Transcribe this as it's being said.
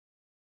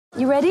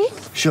You ready?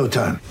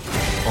 Showtime.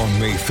 On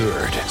May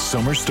 3rd,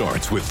 summer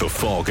starts with The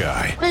Fall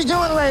Guy. Let's do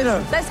it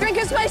later. Let's drink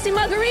a spicy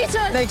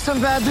margarita. Make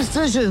some bad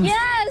decisions.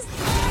 Yes!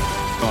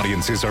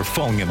 Audiences are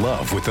falling in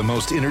love with the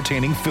most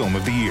entertaining film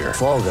of the year.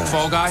 Fall Guy.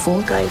 Fall Guy?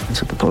 Fall Guy.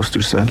 That's what the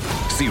poster said.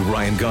 See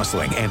Ryan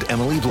Gosling and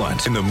Emily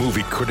Blunt in the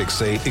movie critics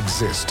say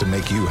exists to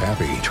make you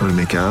happy. Trying to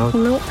make it out?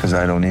 Nope. Because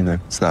I don't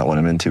either. It's not what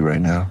I'm into right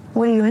now.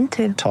 What are you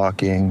into?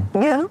 Talking.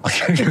 Yeah.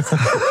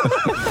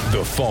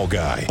 The Fall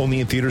Guy.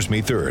 Only in theaters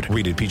May 3rd.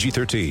 Rated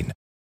PG-13.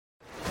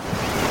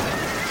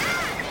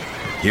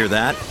 Hear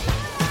that?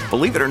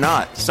 Believe it or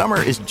not,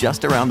 summer is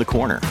just around the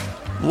corner.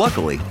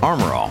 Luckily,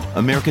 Armor All,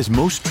 America's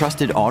most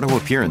trusted auto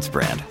appearance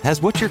brand,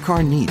 has what your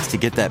car needs to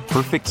get that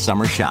perfect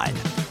summer shine.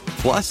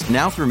 Plus,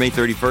 now through May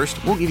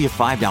 31st, we'll give you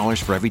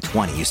 $5 for every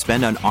 $20 you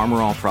spend on Armor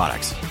All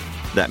products.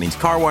 That means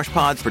car wash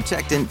pods,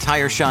 protectant,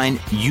 tire shine,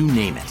 you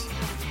name it.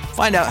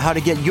 Find out how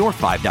to get your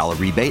 $5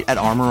 rebate at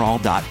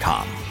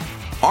armorall.com.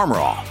 Armor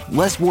All,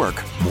 less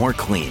work, more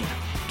clean.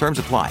 Terms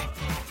apply.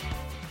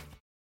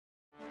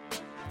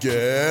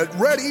 Get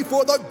ready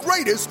for the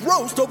greatest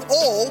roast of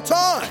all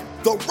time,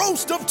 the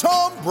Roast of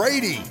Tom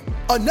Brady,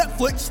 a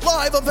Netflix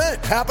live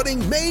event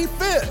happening May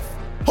 5th.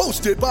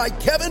 Hosted by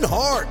Kevin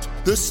Hart,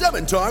 the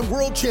 7-time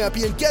world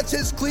champion gets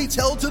his cleats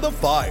held to the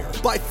fire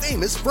by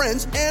famous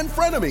friends and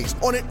frenemies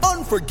on an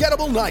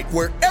unforgettable night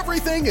where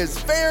everything is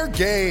fair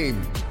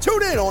game.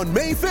 Tune in on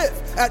May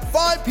 5th at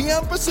 5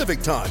 p.m.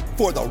 Pacific time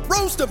for the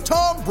Roast of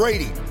Tom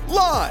Brady,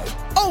 live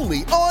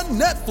only on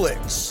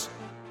Netflix.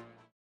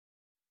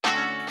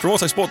 From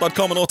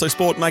Autosport.com and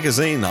Autosport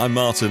Magazine, I'm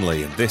Martin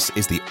Lee, and this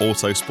is the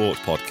Autosport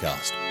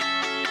Podcast.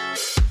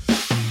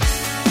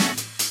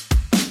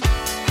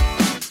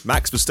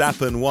 Max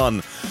Verstappen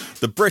won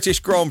the British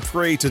Grand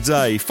Prix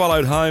today,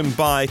 followed home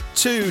by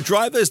two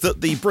drivers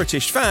that the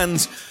British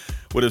fans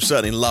would have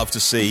certainly loved to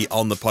see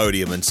on the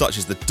podium, and such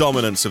is the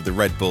dominance of the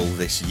Red Bull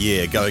this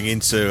year. Going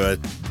into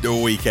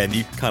a weekend,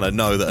 you kind of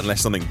know that unless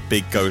something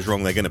big goes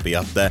wrong, they're going to be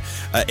up there.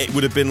 It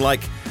would have been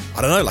like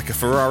a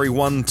Ferrari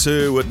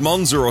 1-2 at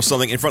Monza or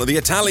something in front of the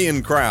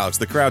Italian crowds.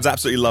 The crowds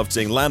absolutely loved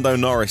seeing Lando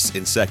Norris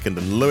in second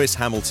and Lewis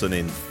Hamilton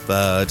in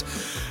third.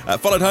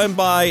 Followed home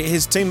by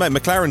his teammate,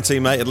 McLaren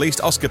teammate at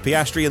least, Oscar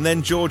Piastri, and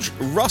then George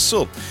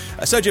Russell.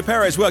 Sergio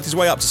Perez worked his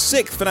way up to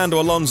 6th,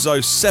 Fernando Alonso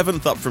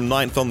 7th, up from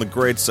 9th on the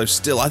grid, so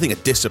still, I think, a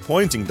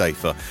disappointing day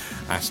for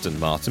Aston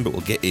Martin, but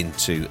we'll get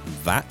into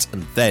that.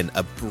 And then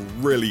a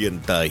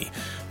brilliant day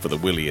for the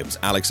Williams.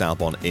 Alex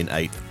Albon in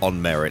 8th on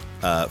merit.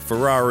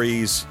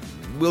 Ferraris,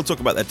 we'll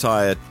talk about their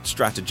tyre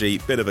strategy,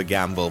 bit of a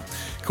gamble,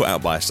 caught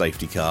out by a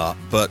safety car,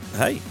 but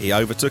hey, he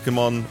overtook him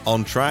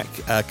on track.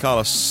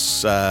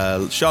 Charles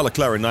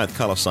Leclerc in 9th,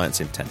 Carlos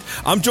Sainz in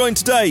 10th. I'm joined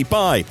today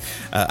by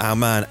our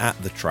man at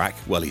the track.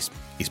 Well, he's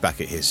back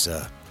at his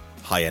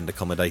high-end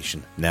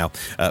accommodation now,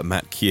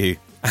 Matt Q.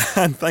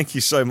 And thank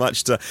you so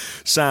much to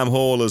Sam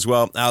Hall as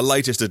well, our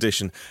latest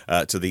addition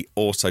to the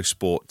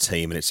Autosport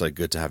team, and it's so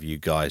good to have you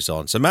guys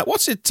on. So, Matt,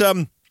 what's it...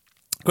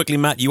 Quickly,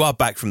 Matt, you are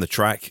back from the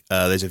track.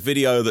 There's a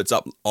video that's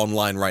up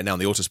online right now on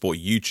the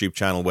Autosport YouTube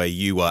channel where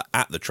you were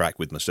at the track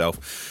with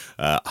myself.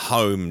 Not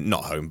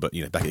home, but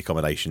back at the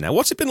accommodation now.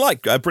 What's it been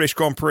like, British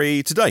Grand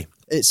Prix today?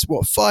 It's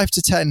 5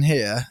 to 10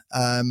 here,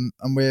 and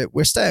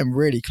we're staying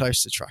really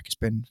close to the track. It's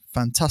been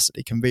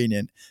fantastically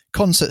convenient.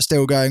 Concert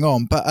still going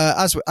on, but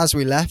as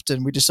we left,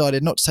 and we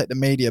decided not to take the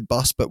media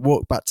bus, but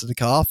walk back to the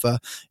car for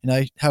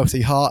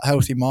healthy heart,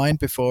 healthy mind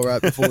before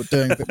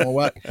doing a bit more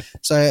work.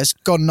 So it's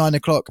gone 9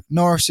 o'clock.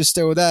 Norris is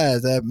still there.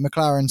 The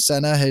McLaren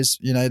Senna,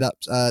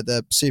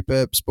 the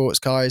super sports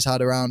car he's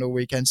had around all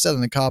weekend, still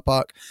in the car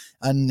park,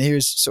 and he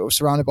was sort of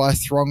surrounded by a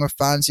throng of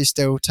fans. He's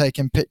still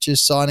taking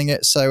pictures, signing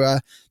it. So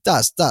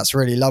that's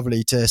really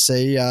lovely to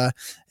see.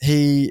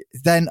 He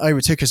then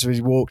overtook us as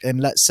we walked in,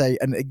 let's say,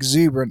 an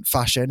exuberant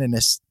fashion in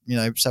this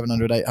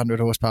 700, 800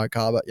 horsepower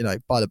car. But,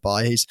 by the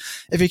by,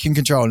 if he can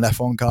control an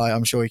F1 car,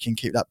 I'm sure he can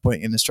keep that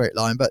point in a straight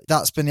line. But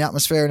that's been the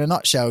atmosphere in a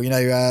nutshell.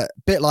 A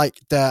bit like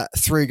the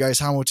Through Goes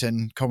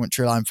Hamilton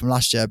commentary line from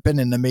last year, been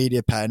in the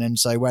media pen. And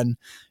so when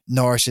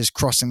Norris is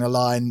crossing the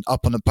line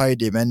up on the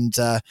podium and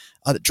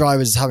other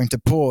drivers having to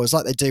pause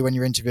like they do when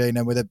you're interviewing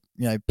them with a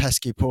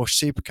pesky Porsche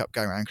Super Cup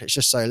going around, it's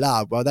just so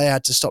loud. Well, they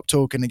had to stop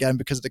talking again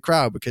because of the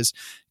crowd, because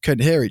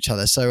couldn't hear each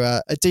other. So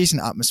a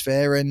decent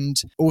atmosphere,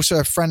 and also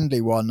a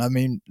friendly one. I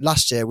mean,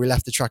 last year we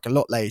left the track a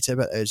lot later,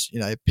 but there's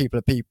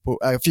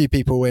a few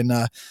people in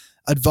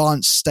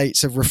advanced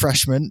states of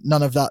refreshment.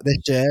 None of that this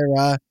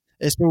year.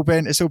 It's all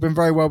been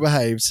very well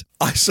behaved.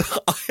 I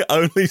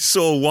only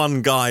saw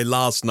one guy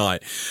last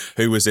night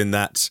who was in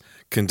that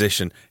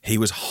condition. He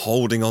was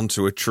holding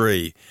onto a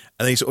tree,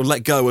 and he sort of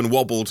let go and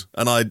wobbled,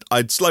 and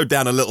I'd slowed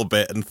down a little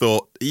bit and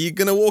thought, are you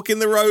going to walk in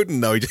the road? And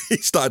no, he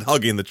started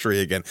hugging the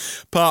tree again.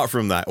 Apart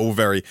from that, all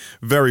very,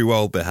 very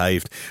well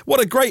behaved.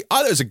 I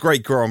thought it was a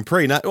great Grand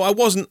Prix. Now, I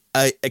wasn't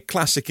a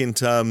classic in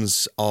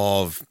terms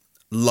of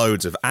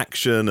loads of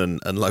action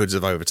and loads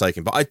of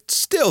overtaking. But I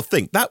still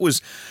think that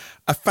was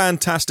a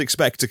fantastic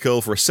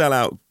spectacle for a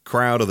sellout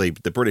crowd of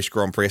the British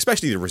Grand Prix,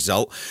 especially the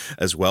result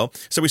as well.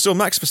 So we saw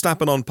Max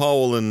Verstappen on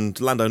pole and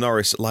Lando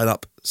Norris line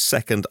up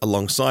second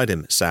alongside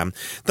him, Sam.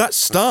 That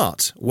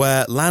start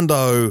where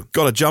Lando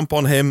got a jump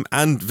on him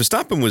and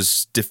Verstappen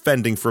was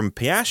defending from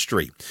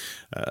Piastri.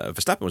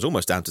 Verstappen was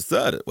almost down to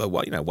third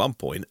at one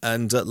point,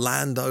 and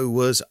Lando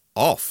was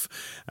off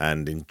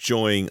and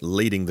enjoying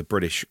leading the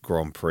British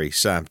Grand Prix.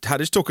 Sam,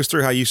 just talk us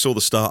through how you saw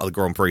the start of the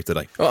Grand Prix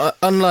today. Well,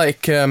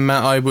 unlike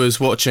Matt, I was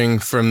watching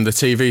from the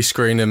TV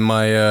screen in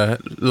my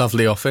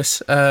lovely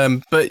office,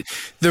 but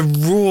the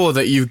roar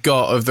that you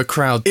got of the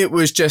crowd, it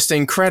was just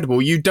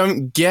incredible. You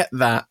don't get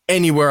that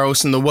anywhere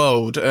else in the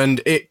world, and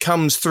it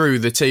comes through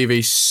the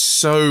TV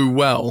so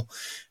well.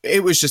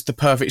 It was just the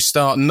perfect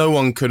start. No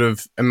one could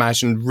have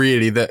imagined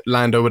really that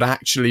Lando would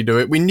actually do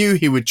it. We knew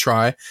he would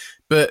try,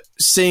 but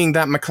seeing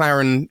that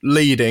McLaren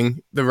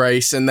leading the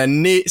race and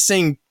then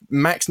seeing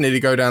Max nearly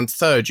go down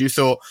third, you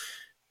thought,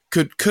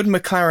 could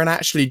McLaren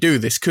actually do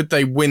this? Could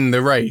they win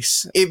the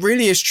race? It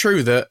really is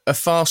true that a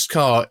fast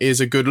car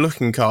is a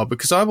good-looking car,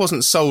 because I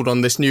wasn't sold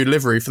on this new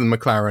livery for the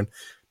McLaren.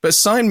 But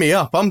sign me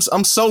up. I'm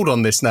sold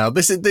on this now.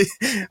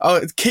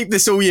 I'll keep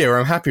this all year.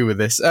 I'm happy with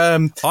this.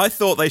 I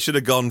thought they should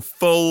have gone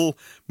full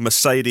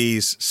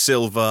Mercedes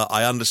silver.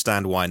 I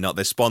understand why not.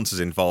 There's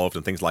sponsors involved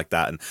and things like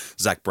that. And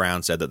Zach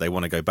Brown said that they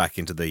want to go back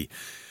into the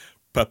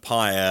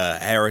papaya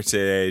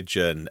heritage,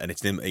 and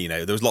it's,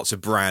 there was lots of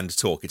brand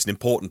talk. It's an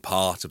important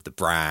part of the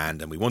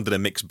brand, and we wanted to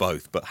mix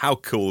both. But how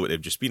cool would it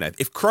have just been?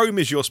 If Chrome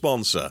is your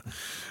sponsor,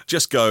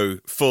 just go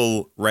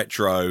full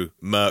retro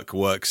Merc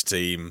Works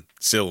team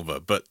silver.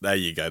 But there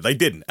you go. They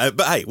didn't.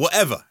 But hey,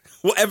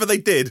 whatever they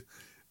did,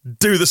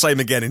 do the same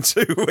again in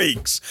 2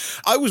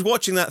 weeks. I was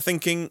watching that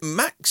thinking,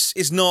 Max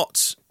is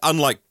not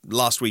unlike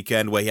last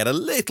weekend where he had a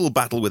little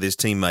battle with his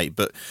teammate,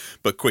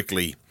 but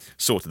quickly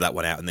sorted that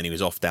one out, and then he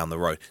was off down the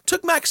road.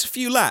 Took Max a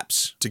few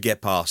laps to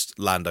get past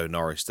Lando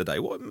Norris today.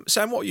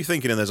 Sam, what were you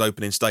thinking in those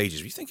opening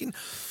stages? Were you thinking,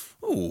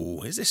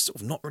 is this sort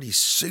of not really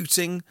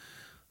suiting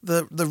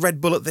the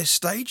Red Bull at this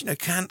stage?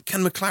 Can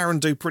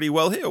McLaren do pretty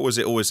well here, or was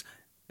it always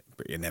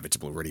pretty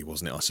inevitable, really,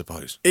 wasn't it, I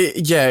suppose?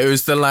 It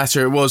was the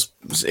latter.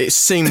 It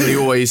seemingly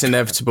always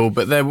inevitable,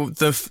 but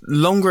the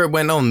longer it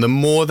went on, the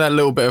more that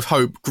little bit of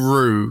hope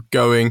grew,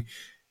 going,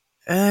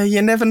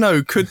 you never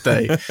know, could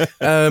they?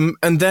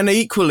 And then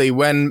equally,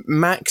 when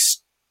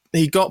Max,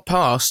 he got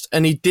past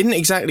and he didn't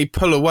exactly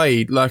pull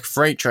away like a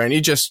freight train,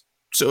 he just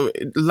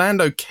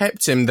Lando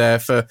kept him there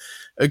for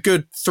a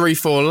good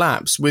 3-4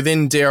 laps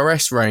within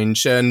DRS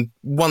range, and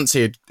once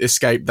he had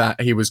escaped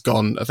that, he was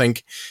gone. I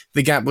think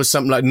the gap was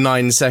something like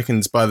 9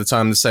 seconds by the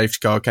time the safety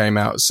car came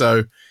out.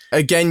 So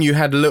again, you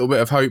had a little bit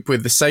of hope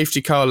with the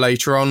safety car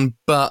later on,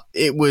 but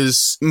it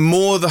was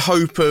more the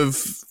hope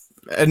of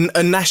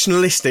a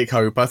nationalistic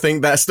hope. I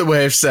think that's the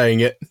way of saying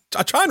it.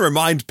 I try and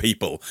remind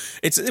people,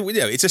 it's a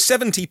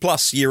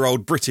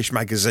 70-plus-year-old British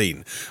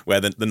magazine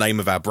where the name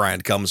of our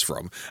brand comes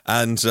from,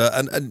 and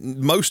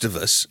most of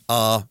us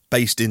are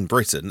based in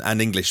Britain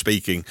and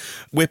English-speaking.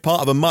 We're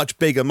part of a much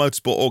bigger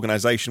motorsport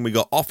organisation. We've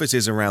got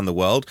offices around the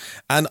world,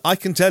 and I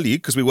can tell you,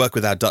 because we work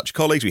with our Dutch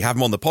colleagues, we have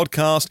them on the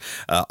podcast,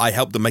 I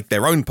help them make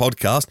their own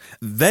podcast,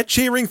 they're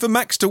cheering for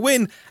Max to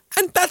win,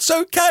 and that's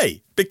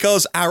okay,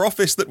 because our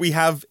office that we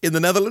have in the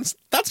Netherlands,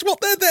 that's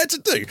what they're there to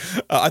do.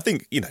 I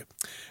think,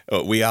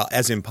 we are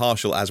as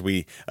impartial as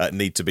we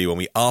need to be when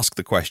we ask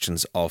the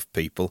questions of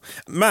people.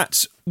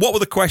 Matt, what were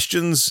the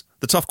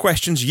tough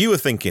questions you were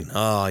thinking?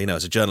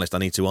 As a journalist, I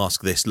need to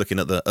ask this. Looking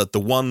at the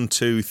 1,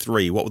 2,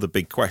 3, what were the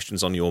big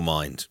questions on your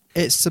mind?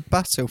 It's the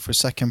battle for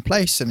second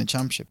place in the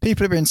championship.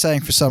 People have been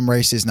saying for some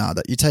races now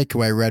that you take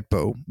away Red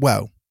Bull.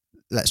 Well,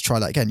 let's try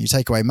that again. You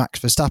take away Max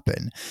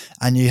Verstappen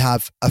and you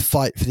have a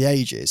fight for the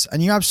ages.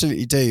 And you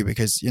absolutely do,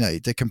 because,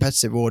 the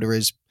competitive order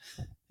is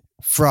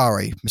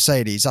Ferrari,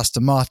 Mercedes,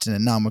 Aston Martin,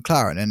 and now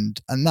McLaren,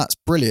 and that's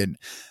brilliant.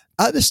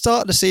 At the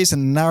start of the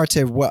season, the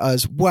narrative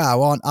was,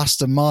 wow, aren't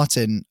Aston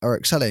Martin are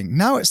excelling?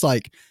 Now it's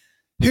like,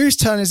 whose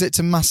turn is it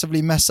to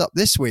massively mess up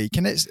this week?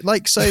 And it's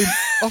like, so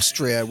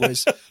Austria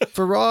was,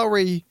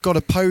 Ferrari got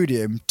a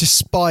podium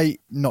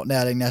despite not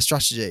nailing their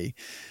strategy.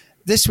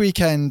 This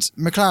weekend,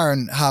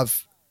 McLaren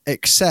have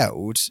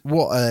excelled.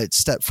 What a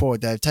step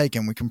forward they've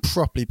taken. We can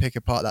properly pick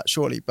apart that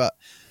shortly, but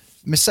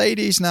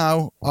Mercedes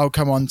now, we'll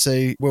come on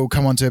to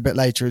a bit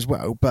later as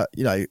well, but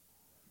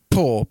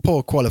poor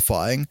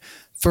qualifying.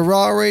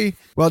 Ferrari,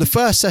 well, the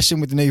first session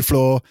with the new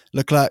floor,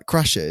 Leclerc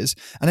crashes,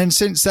 and then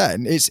since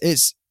then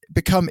it's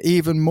become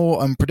even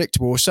more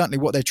unpredictable. Certainly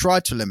what they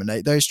tried to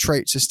eliminate, those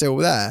traits are still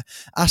there.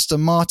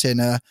 Aston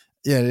Martin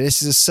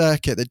this is a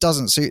circuit that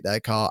doesn't suit their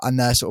car, and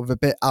they're sort of a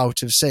bit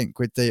out of sync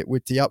with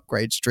the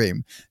upgrade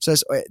stream. So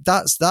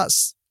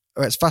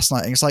it's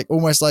fascinating. It's like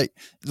almost like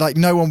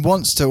no one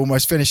wants to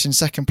almost finish in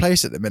second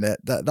place at the minute.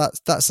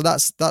 That's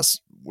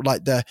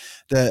like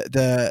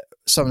the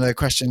some of the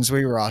questions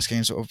we were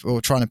asking, sort of,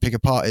 or trying to pick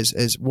apart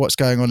is what's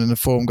going on in the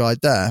form guide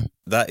there.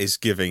 That is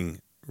giving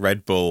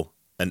Red Bull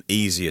an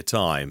easier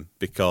time,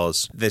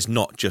 because there's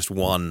not just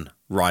one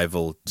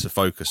rival to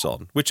focus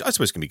on, which I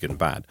suppose can be good and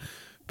bad.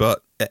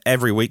 But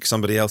every week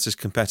somebody else is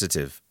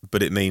competitive,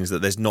 but it means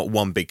that there's not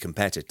one big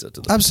competitor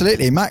to them.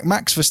 Absolutely.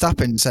 Max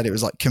Verstappen said it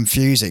was like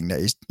confusing that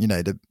he's,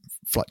 the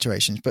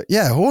fluctuations. But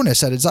yeah, Horner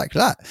said exactly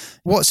that.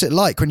 What's it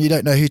like when you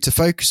don't know who to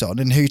focus on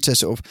and who to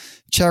sort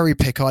of cherry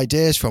pick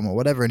ideas from or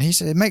whatever? And he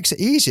said it makes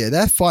it easier.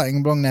 They're fighting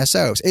among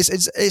themselves.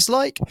 It's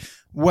like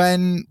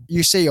when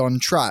you see on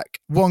track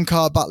one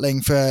car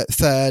battling for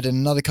third and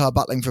another car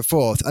battling for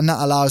fourth, and that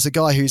allows a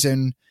guy who's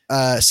in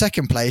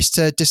second place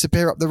to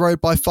disappear up the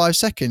road by 5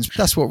 seconds.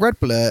 That's what Red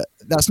Bull are.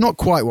 That's not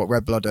quite what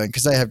Red Bull are doing,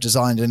 because they have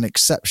designed an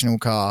exceptional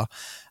car.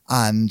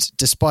 And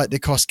despite the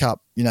cost cap,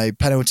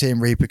 penalty and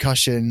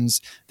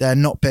repercussions, they're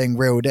not being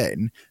reeled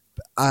in.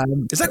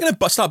 Is that going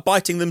to start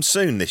biting them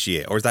soon this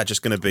year? Or is that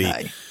just going to be,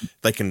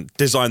 they can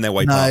design their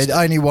way past it?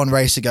 Only one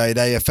race ago,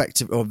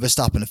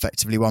 Verstappen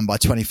effectively won by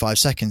 25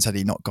 seconds had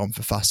he not gone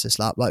for fastest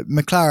lap. Like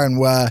McLaren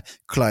were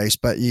close,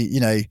 but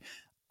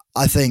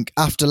I think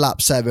after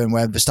lap 7,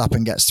 when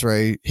Verstappen gets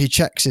through, he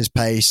checks his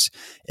pace.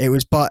 It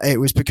was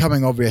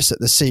becoming obvious that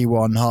the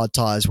C1 hard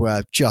tyres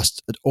were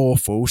just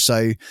awful.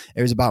 So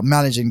it was about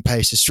managing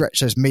pace to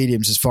stretch those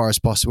mediums as far as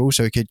possible,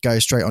 so he could go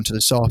straight onto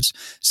the softs,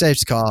 save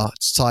the car,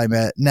 time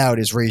it, nailed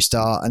his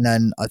restart, and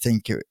then I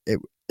think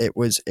it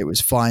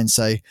was fine.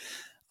 So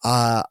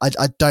I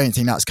don't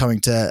think that's coming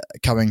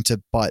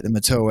to bite them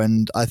at all.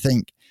 And I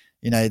think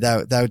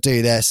they'll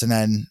do this, and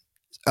then.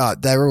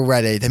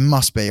 They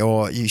must be,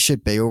 or you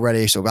should be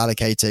already sort of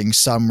allocating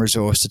some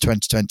resource to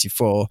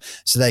 2024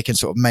 so they can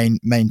sort of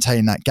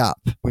maintain that gap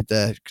with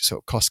the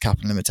sort of cost cap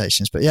and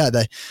limitations. But yeah,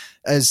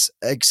 as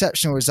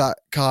exceptional as that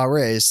car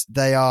is,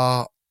 they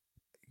are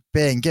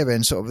being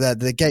given sort of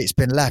the gate's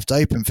been left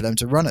open for them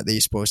to run at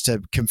these sports,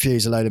 to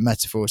confuse a load of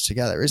metaphors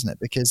together, isn't it?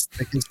 Because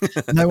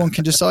no one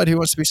can decide who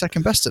wants to be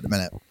second best at the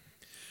minute.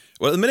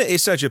 Well, at the minute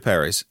is Sergio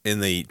Perez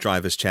in the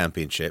Drivers'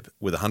 Championship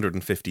with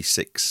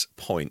 156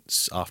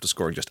 points after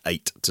scoring just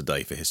 8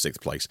 today for his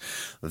 6th place.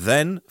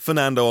 Then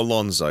Fernando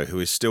Alonso,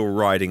 who is still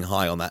riding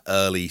high on that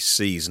early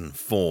season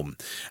form.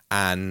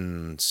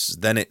 And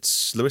then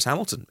it's Lewis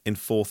Hamilton in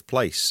 4th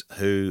place,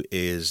 who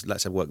is,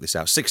 let's have worked this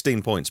out,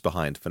 16 points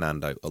behind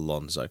Fernando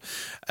Alonso,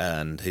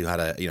 and who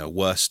had a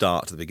worse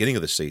start to the beginning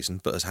of the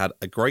season, but has had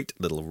a great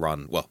little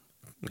run. Well,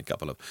 a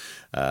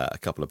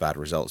couple of bad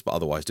results, but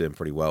otherwise doing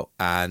pretty well.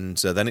 And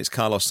then it's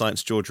Carlos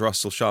Sainz, George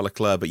Russell, Charles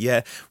Leclerc. But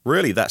yeah,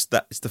 really, it's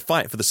the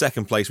fight for the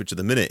second place, which at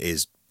the minute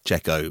is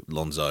Checo,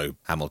 Alonso,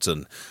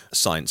 Hamilton,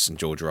 Sainz, and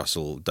George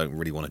Russell don't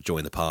really want to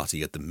join the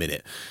party at the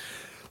minute.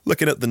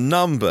 Looking at the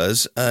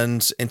numbers,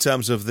 and in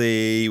terms of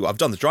I've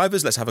done the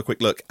drivers. Let's have a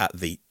quick look at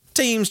the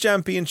teams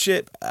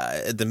championship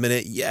at the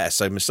minute. Yeah,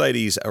 so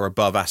Mercedes are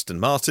above Aston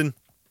Martin.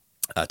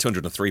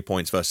 203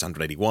 points versus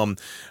 181,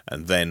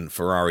 and then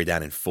Ferrari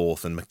down in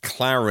 4th, and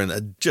McLaren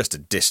are just a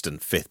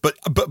distant 5th,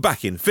 but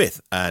back in 5th,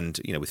 and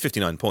with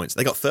 59 points,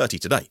 they got 30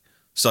 today.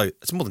 So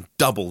it's more than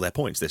double their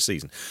points this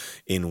season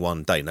in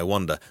one day. No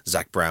wonder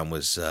Zach Brown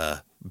was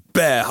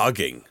bear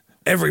hugging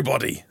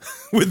everybody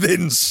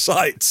within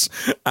sight,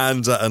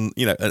 and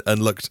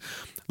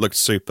looked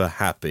super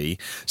happy.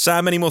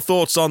 Sam, any more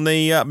thoughts on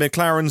the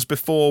McLarens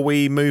before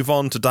we move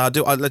on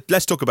to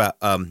let's talk about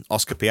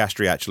Oscar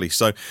Piastri, actually.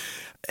 So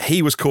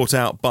he was caught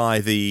out by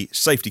the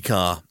safety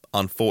car.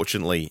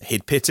 Unfortunately,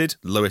 he'd pitted.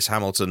 Lewis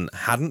Hamilton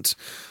hadn't.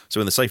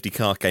 So when the safety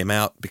car came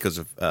out because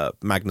of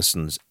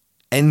Magnussen's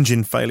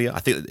engine failure,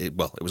 I think it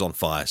was on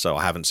fire, so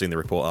I haven't seen the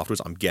report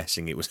afterwards. I'm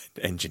guessing it was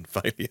engine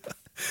failure.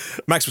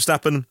 Max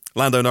Verstappen,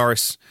 Lando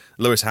Norris,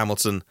 Lewis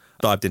Hamilton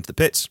dived into the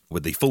pits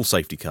with the full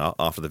safety car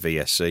after the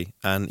VSC,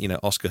 and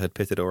Oscar had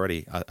pitted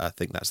already. I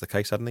think that's the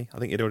case, hadn't he? I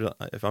think he'd already,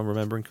 if I'm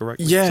remembering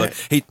correctly. Yeah,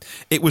 so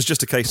it was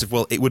just a case of,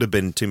 it would have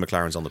been 2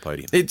 McLarens on the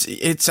podium.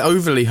 It's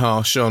overly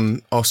harsh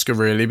on Oscar,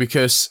 really,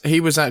 because he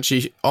was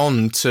actually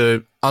on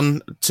to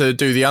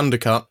do the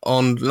undercut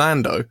on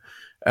Lando.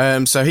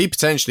 So he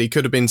potentially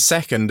could have been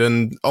second,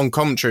 and on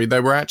commentary they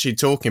were actually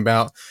talking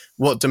about,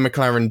 what do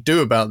McLaren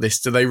do about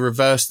this? Do they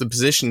reverse the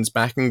positions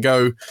back and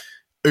go,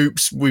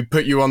 oops, we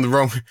put you on the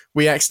wrong,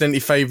 we accidentally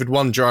favoured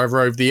one driver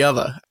over the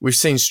other? We've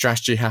seen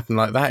strategy happen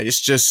like that.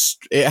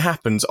 It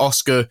happens.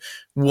 Oscar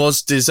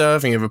was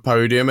deserving of a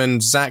podium,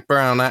 and Zach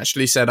Brown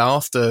actually said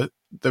after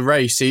the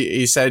race,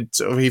 he said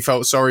sort of he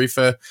felt sorry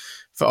for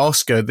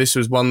Oscar. This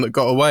was one that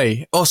got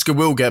away. Oscar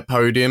will get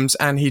podiums,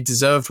 and he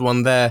deserved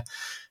one there.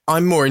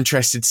 I'm more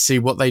interested to see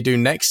what they do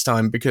next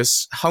time,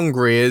 because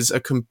Hungary is a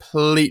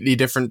completely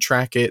different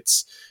track.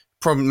 It's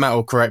probably, Matt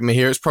will correct me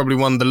here, it's probably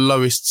one of the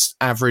lowest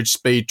average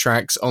speed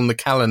tracks on the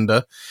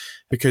calendar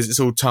because it's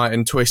all tight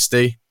and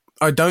twisty.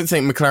 I don't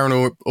think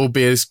McLaren will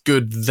be as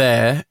good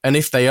there, and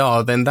if they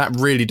are, then that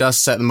really does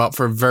set them up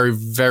for a very,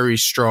 very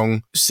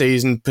strong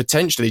season,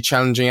 potentially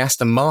challenging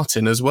Aston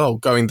Martin as well,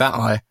 going that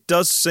high.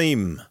 Does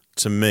seem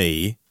to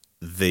me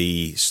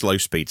the slow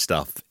speed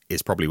stuff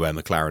is probably where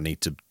McLaren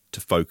need to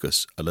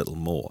focus a little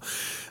more.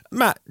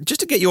 Matt, just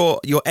to get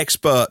your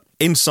expert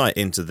insight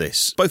into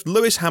this, both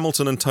Lewis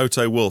Hamilton and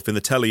Toto Wolff in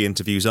the telly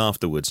interviews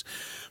afterwards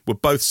were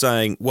both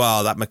saying,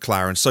 wow, that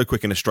McLaren's so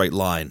quick in a straight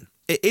line.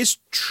 it is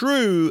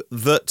true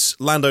that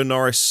Lando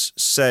Norris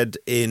said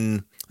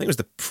in, I think it was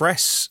the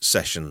press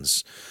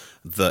sessions,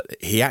 that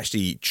he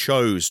actually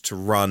chose to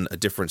run a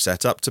different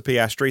setup to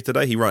Piastri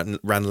today. He ran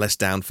less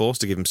downforce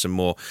to give him some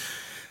more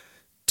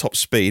top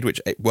speed,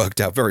 which it worked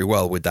out very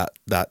well with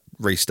that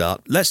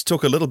restart. Let's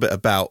talk a little bit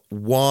about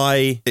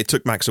why it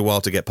took Max a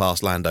while to get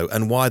past Lando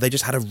and why they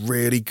just had a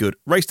really good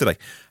race today.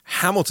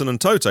 Hamilton and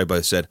Toto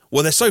both said,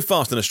 well, they're so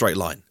fast in a straight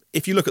line.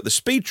 If you look at the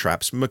speed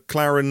traps,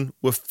 McLaren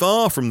were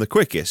far from the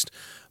quickest,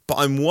 but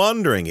I'm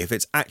wondering if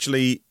it's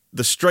actually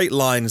the straight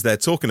lines they're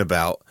talking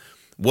about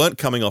weren't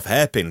coming off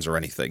hairpins or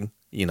anything.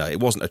 You know, it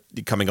wasn't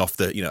coming off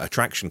the, a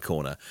traction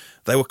corner.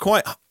 They were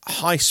quite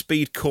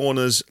high-speed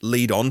corners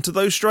lead on to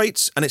those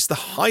straights, and it's the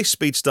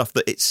high-speed stuff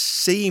that it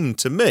seemed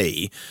to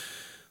me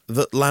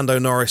that Lando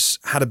Norris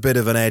had a bit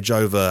of an edge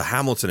over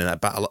Hamilton in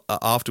that battle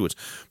afterwards.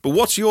 But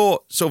what's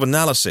your sort of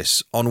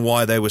analysis on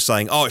why they were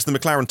saying, oh, it's the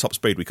McLaren top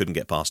speed, we couldn't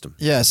get past them?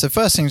 Yeah, so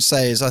first thing to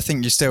say is I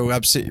think you're still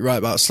absolutely right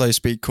about slow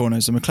speed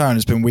corners. The McLaren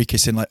has been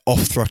weakest in like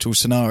off-throttle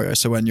scenario.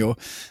 So when you're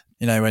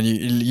when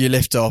you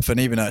lift off, and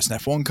even though it's an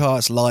F1 car,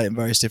 it's light and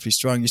very stiffly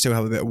strung, you still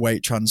have a bit of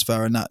weight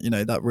transfer, and that,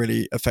 that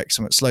really affects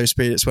them at slow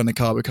speed. It's when the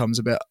car becomes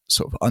a bit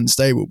sort of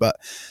unstable. But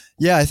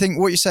yeah, I think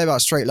what you say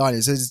about straight line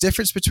is there's a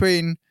difference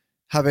between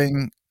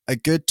having a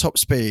good top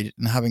speed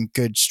and having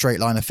good straight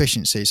line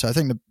efficiency. So I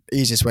think the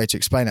easiest way to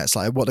explain it is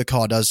like what the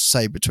car does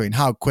say between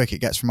how quick it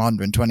gets from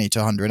 120 to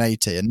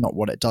 180 and not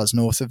what it does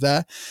north of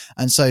there.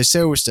 And so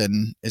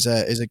Silverstone is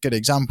a good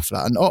example for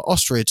that. And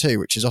Austria too,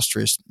 which is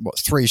Austria's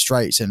 3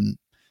 straights, and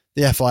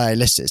the FIA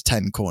lists it as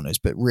 10 corners,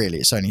 but really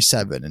it's only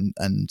 7,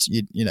 and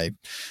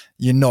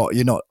you're not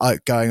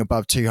going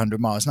above 200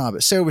 miles an hour.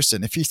 But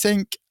Silverstone, if you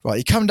think, right,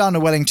 you come down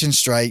to Wellington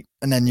Straight,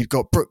 and then you've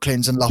got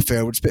Brooklands and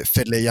Luffield, which is a bit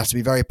fiddly. You have to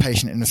be very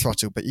patient in the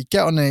throttle, but you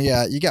get on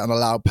a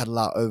loud pedal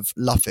out of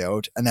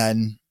Luffield, and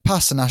then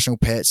past the national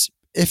pits.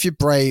 If you're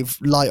brave,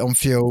 light on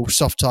fuel,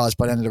 soft tyres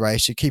by the end of the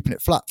race, you're keeping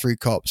it flat through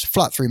Copse,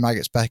 flat through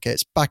Maggots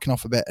Beckett's, backing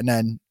off a bit, and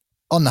then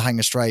on the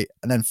hanger straight,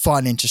 and then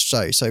finally into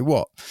Stowe. So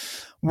what?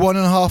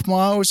 1.5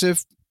 miles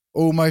of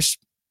almost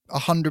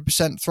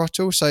 100%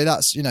 throttle. So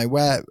that's,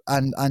 where,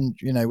 and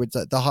with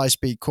the high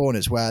speed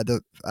corners where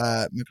the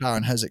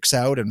McLaren has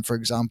excelled, and for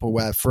example,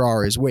 where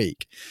Ferrari is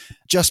weak.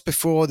 Just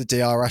before the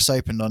DRS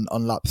opened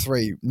on lap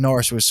 3,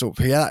 Norris was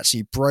he had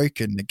actually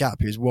broken the gap.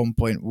 He was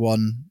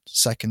 1.1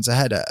 seconds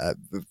ahead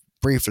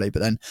briefly,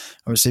 but then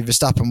obviously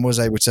Verstappen was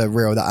able to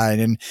reel that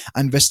in,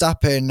 and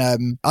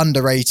Verstappen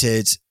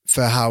underrated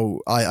for how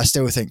I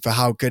still think for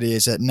how good he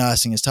is at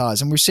nursing his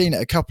tyres. And we've seen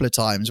it a couple of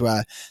times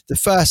where the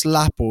first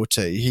lap or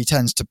two he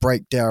tends to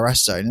break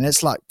DRS zone, and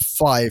it's like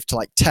 5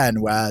 to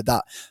 10 where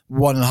that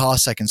 1.5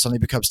 seconds suddenly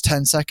becomes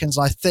 10 seconds.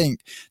 And I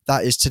think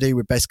that is to do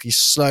with basically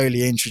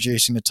slowly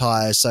introducing the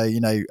tyres, so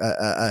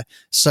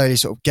slowly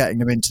sort of getting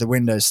them into the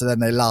windows so then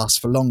they last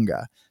for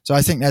longer. So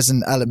I think there's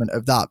an element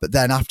of that. But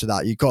then after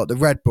that, you've got the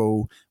Red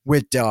Bull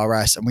with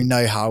DRS, and we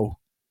know how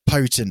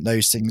potent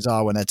those things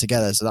are when they're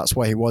together. So that's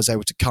why he was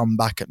able to come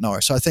back at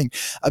Norris. So I think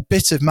a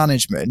bit of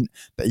management,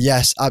 but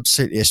yes,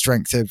 absolutely a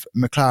strength of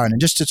McLaren. And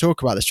just to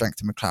talk about the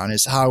strength of McLaren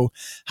is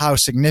how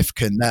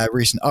significant their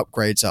recent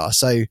upgrades are.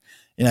 So,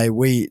 they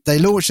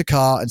launched the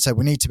car and said,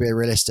 we need to be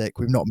realistic.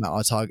 We've not met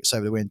our targets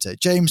over the winter.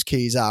 James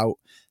Key's out.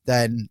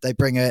 Then they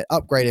bring an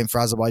upgrade in for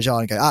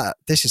Azerbaijan and go,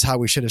 this is how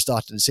we should have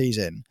started the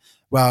season.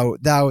 Well,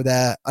 now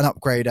they're an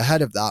upgrade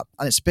ahead of that,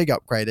 and it's a big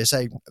upgrade. They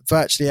say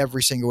virtually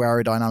every single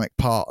aerodynamic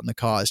part on the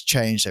car has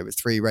changed over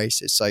 3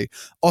 races. So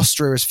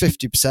Austria is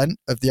 50%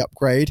 of the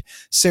upgrade,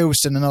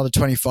 Silverstone another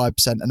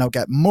 25%, and they'll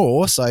get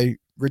more. So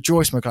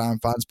rejoice,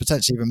 McLaren fans,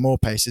 potentially even more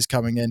paces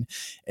coming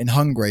in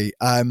Hungary.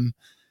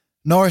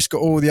 Norris got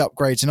all the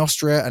upgrades in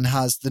Austria and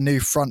has the new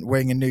front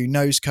wing and new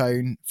nose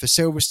cone for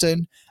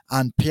Silverstone.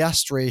 And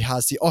Piastri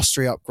has the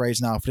Austria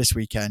upgrades now for this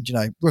weekend.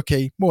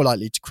 Rookie, more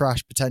likely to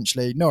crash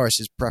potentially.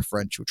 Norris's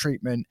preferential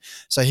treatment,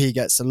 so he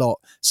gets a lot.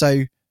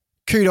 So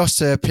kudos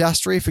to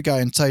Piastri for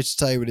going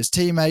toe-to-toe with his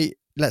teammate.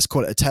 Let's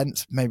call it a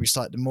 10th, maybe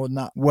slightly more than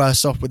that.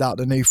 Worse off without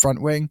the new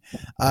front wing.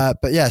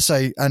 But yeah,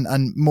 so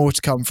and more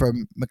to come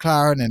from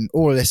McLaren, and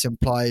all of this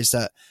implies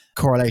that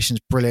correlation's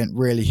brilliant,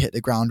 really hit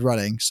the ground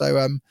running.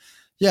 So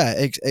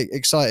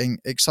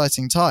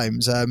exciting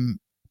times.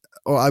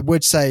 Or I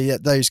would say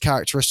that those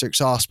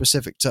characteristics are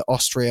specific to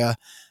Austria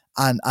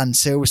and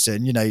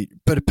Silverstone.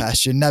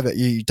 Budapest,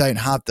 you don't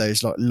have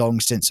those long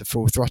stints of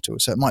full throttle.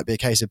 So it might be a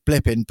case of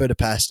blip in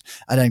Budapest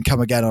and then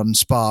come again on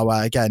Spa,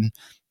 where again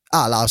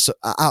out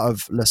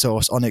of La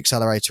Source on the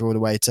accelerator all the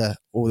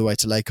way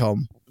to Les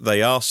Combes.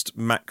 They asked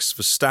Max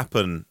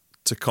Verstappen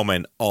to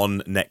comment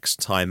on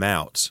next time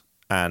out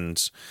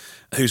and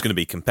who's going to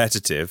be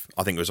competitive.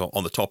 I think it was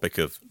on the topic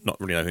of not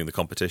really knowing who the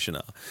competition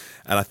are.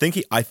 And I think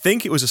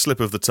it was a slip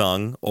of the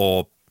tongue,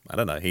 or I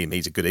don't know,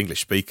 he's a good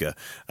English speaker.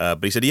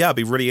 But he said, it'd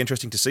be really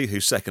interesting to see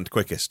who's second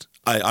quickest.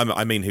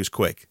 I mean, who's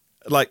quick.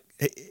 like,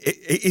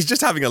 he's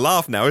just having a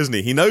laugh now, isn't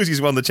he? He knows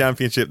he's won the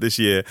championship this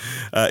year.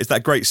 It's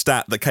that great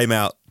stat that came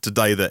out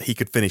today that he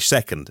could finish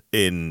second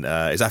in,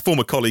 is our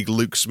former colleague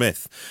Luke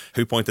Smith,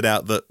 who pointed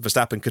out that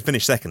Verstappen could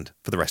finish second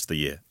for the rest of the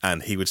year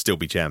and he would still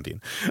be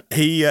champion.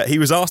 He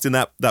was asked in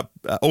that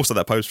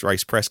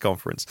post-race press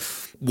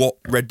conference what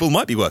Red Bull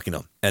might be working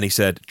on. And he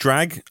said,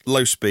 drag,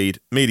 low speed,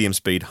 medium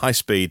speed, high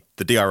speed,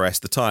 the DRS,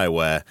 the tyre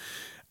wear.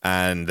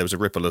 And there was a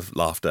ripple of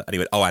laughter. And he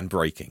went, oh, and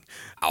braking.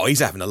 Oh, he's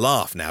having a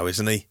laugh now,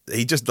 isn't he?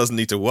 He just doesn't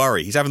need to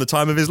worry. He's having the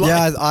time of his life.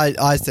 Yeah,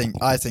 I think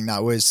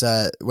that was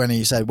when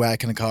he said, where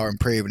can a car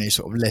improve? And he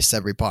sort of lists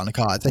every part in the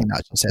car. I think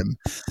that's just him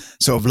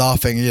sort of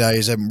laughing. You know,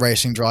 he's a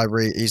racing driver.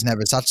 He's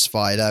never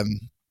satisfied.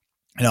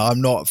 You know, I'm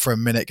not for a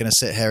minute going to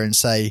sit here and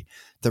say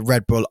that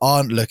Red Bull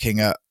aren't looking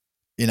at,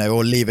 you know,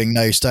 or leaving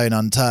no stone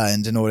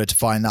unturned in order to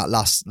find that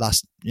last,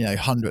 you know,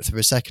 hundredth of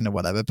a second or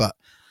whatever. But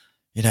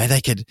you know,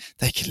 they could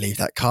leave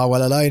that car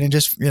well alone and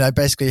just, you know,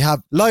 basically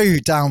have low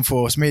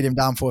downforce, medium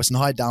downforce and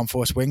high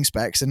downforce wing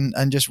specs and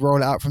just roll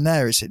it out from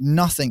there.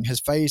 Nothing has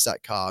phased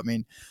that car. I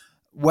mean,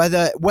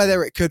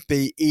 whether it could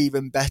be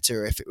even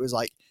better if it was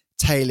like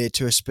tailored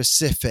to a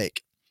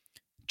specific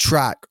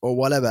track or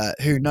whatever,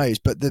 who knows?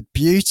 But the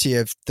beauty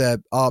of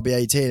the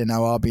RB18 and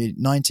now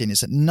RB19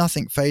 is that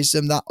nothing phases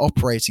them. That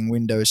operating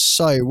window is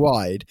so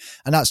wide.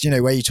 And that's, you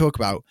know, where you talk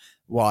about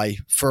why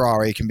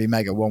Ferrari can be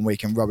mega one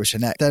week and rubbish the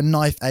next. They're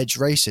knife edge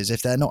races.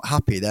 If they're not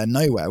happy, they're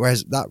nowhere.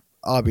 Whereas that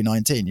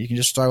RB19, you can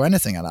just throw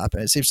anything at that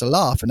and it seems to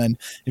laugh. And then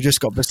you've just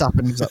got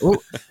Verstappen. He's like,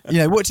 oh, you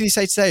know, what did he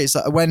say today? It's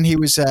like when he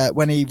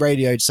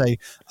radioed, say,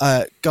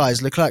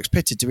 guys, Leclerc's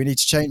pitted. Do we need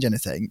to change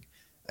anything?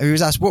 And he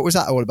was asked, what was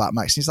that all about,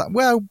 Max? And he's like,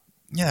 well,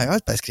 you know, I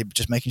was basically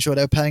just making sure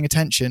they were paying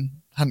attention.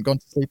 Hadn't gone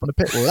to sleep on the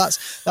pit wall.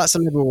 That's a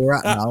level we're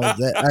at now, is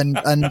it?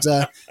 And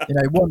you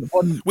know,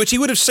 one which he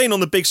would have seen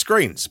on the big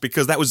screens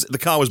because the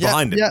car was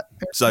behind him. Yeah.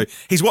 So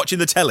he's watching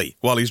the telly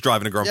while he's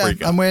driving a Grand Prix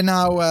car. And we're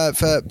now,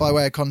 by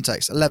way of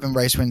context, 11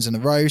 race wins in a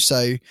row.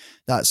 So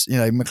that's, you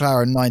know,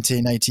 McLaren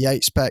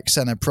 1988 spec,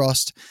 Senna,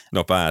 Prost.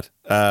 Not bad.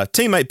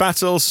 Teammate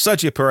battles.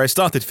 Sergio Perez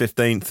started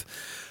 15th.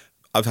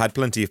 I've had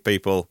plenty of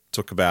people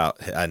talk about,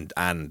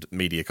 and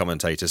media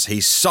commentators,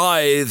 he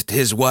scythed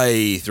his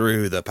way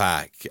through the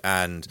pack.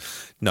 And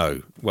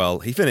no, well,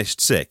 he finished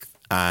 6th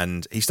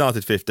and he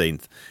started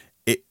 15th.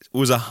 It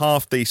was a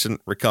half-decent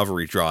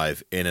recovery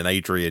drive in an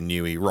Adrian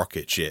Newey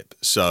rocket ship.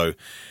 So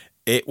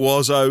it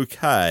was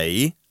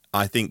okay.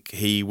 I think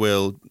he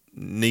will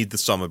need the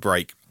summer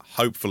break,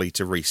 hopefully,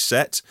 to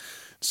reset.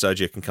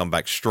 Sergio can come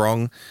back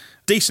strong.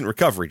 Decent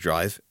recovery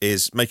drive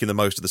is making the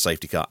most of the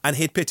safety car, and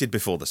he'd pitted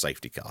before the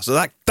safety car, so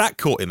that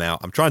caught him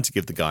out. I'm trying to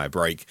give the guy a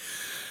break.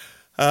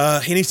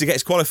 He needs to get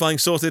his qualifying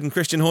sorted, and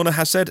Christian Horner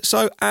has said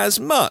so as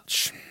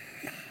much.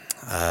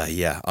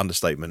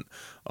 Understatement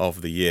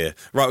of the year.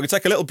 Right, we're going to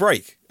take a little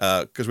break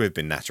because we've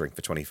been nattering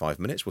for 25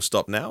 minutes. We'll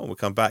stop now and we'll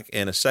come back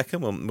in a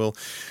second. We'll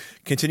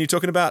continue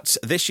talking about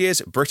this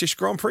year's British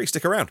Grand Prix.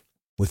 Stick around.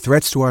 With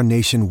threats to our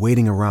nation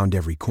waiting around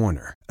every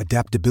corner,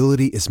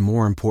 adaptability is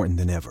more important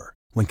than ever.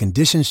 When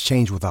conditions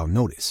change without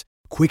notice,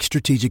 quick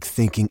strategic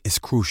thinking is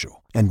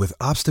crucial. And with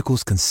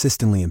obstacles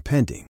consistently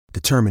impending,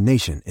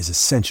 determination is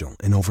essential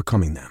in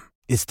overcoming them.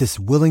 It's this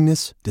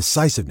willingness,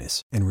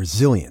 decisiveness, and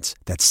resilience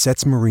that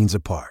sets Marines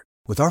apart.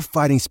 With our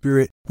fighting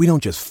spirit, we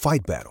don't just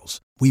fight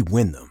battles, we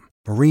win them.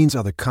 Marines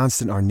are the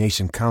constant our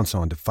nation counts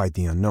on to fight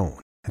the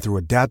unknown. And through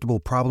adaptable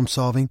problem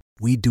solving,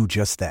 we do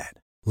just that.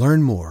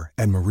 Learn more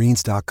at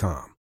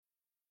marines.com.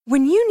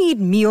 When you need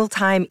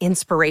mealtime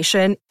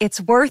inspiration,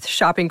 it's worth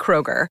shopping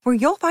Kroger, where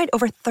you'll find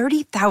over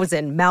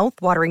 30,000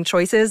 mouth-watering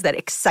choices that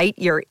excite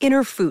your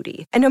inner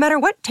foodie. And no matter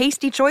what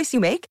tasty choice you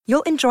make,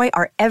 you'll enjoy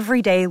our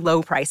everyday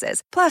low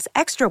prices, plus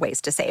extra ways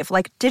to save,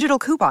 like digital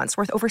coupons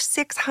worth over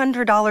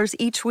 $600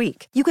 each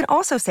week. You can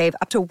also save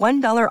up to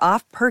 $1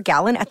 off per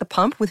gallon at the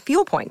pump with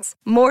fuel points.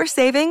 More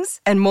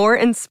savings and more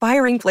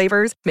inspiring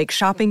flavors make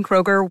shopping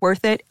Kroger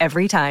worth it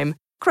every time.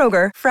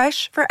 Kroger,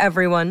 fresh for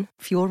everyone.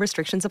 Fuel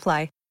restrictions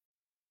apply.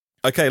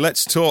 Okay,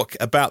 let's talk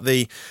about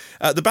the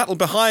battle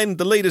behind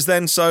the leaders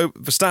then. So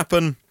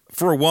Verstappen,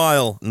 for a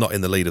while, not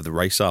in the lead of the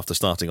race after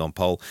starting on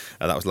pole.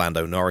 That was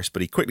Lando Norris,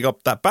 but he quickly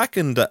got that back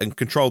and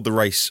controlled the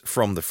race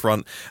from the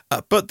front.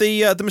 But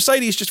the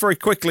Mercedes, just very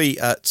quickly,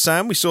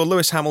 Sam, we saw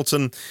Lewis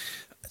Hamilton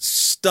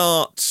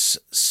start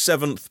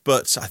 7th,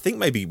 but I think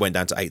maybe he went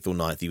down to 8th or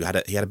 9th.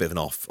 He had a bit of an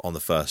off on the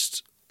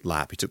first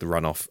lap. He took the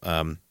run off.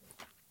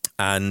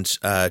 And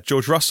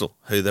George Russell,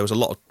 who there was a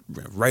lot of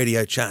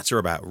radio chatter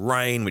about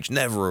rain, which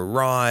never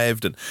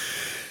arrived, and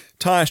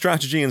tyre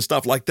strategy and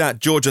stuff like that.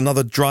 George,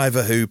 another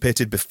driver who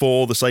pitted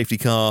before the safety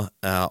car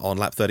on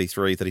lap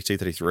 33, 32,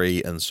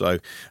 33, and so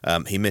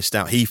he missed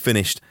out. He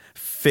finished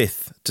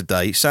 5th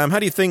today. Sam, how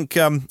do you think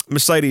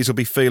Mercedes will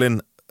be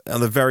feeling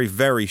on the very,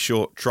 very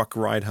short truck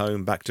ride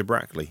home back to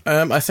Brackley?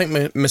 I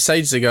think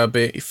Mercedes are going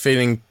to be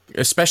feeling,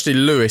 especially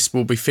Lewis,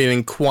 will be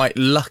feeling quite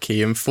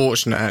lucky and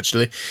fortunate,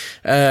 actually.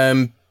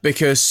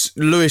 Because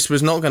Lewis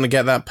was not going to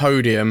get that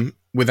podium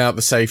without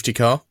the safety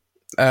car.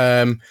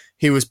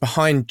 He was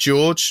behind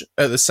George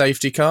at the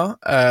safety car.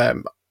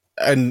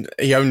 and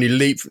he only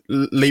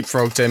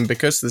leapfrogged him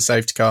because of the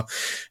safety car.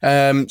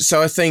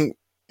 So I think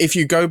if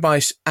you go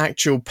by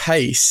actual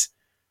pace,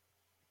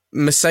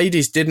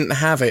 Mercedes didn't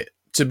have it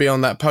to be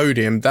on that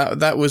podium.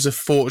 That was a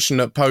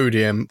fortunate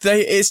podium.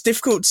 It's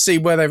difficult to see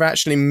where they've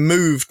actually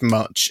moved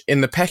much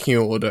in the pecking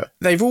order.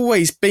 They've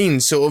always been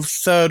sort of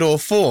third or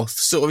fourth.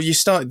 Sort of, you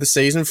started the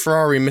season,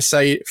 Ferrari,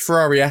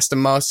 Aston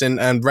Martin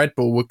and Red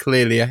Bull were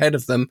clearly ahead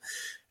of them.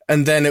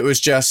 And then it was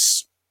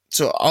just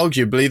sort of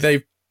arguably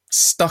they've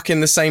stuck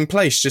in the same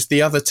place, just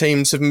the other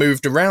teams have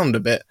moved around a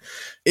bit.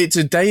 It's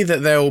a day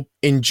that they'll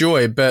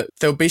enjoy, but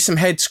there'll be some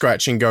head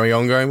scratching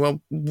going,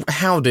 well,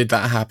 how did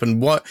that happen?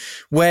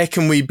 Where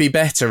can we be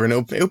better? And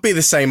it'll be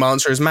the same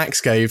answer as Max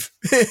gave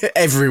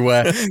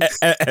everywhere.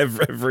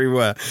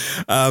 Everywhere.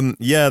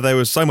 There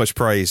was so much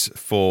praise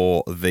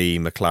for the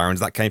McLarens.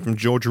 That came from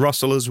George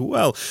Russell as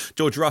well.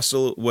 George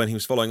Russell, when he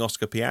was following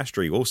Oscar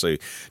Piastri, also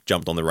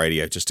jumped on the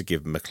radio just to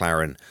give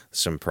McLaren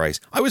some praise.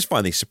 I always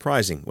find these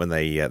surprising when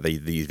they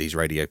use these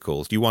radio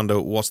calls. You wonder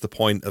what's the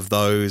point of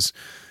those?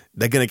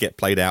 They're going to get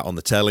played out on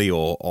the telly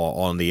or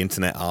on the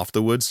internet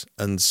afterwards,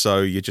 and so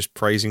you're just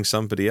praising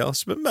somebody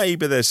else. But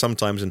maybe there's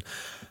sometimes an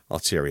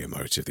ulterior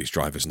motive. These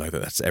drivers know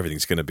that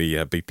everything's going to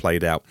be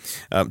played out.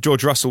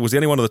 George Russell was the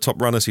only one of the top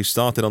runners who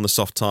started on the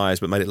soft tyres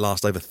but made it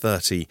last over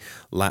 30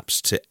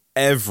 laps to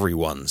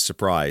everyone's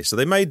surprise. So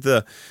they made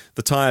the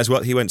tyres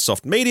work. He went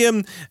soft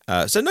medium,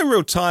 so no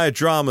real tyre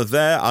drama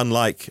there,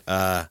 unlike...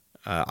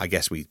 I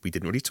guess we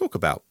didn't really talk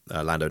about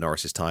Lando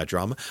Norris's tyre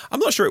drama.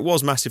 I'm not sure it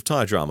was massive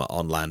tyre drama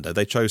on Lando.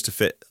 They chose to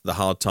fit the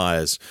hard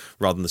tyres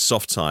rather than the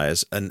soft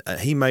tyres, and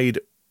he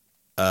made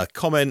a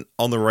comment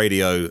on the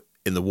radio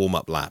in the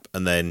warm-up lap,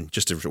 and then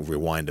just to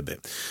rewind a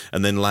bit,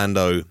 and then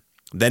Lando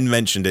then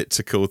mentioned it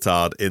to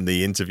Coulthard in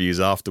the interviews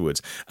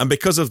afterwards. And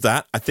because of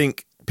that, I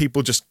think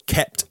people just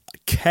kept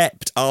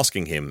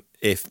asking him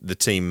if the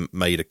team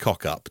made a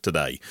cock-up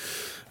today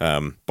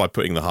by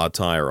putting the hard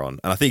tyre on.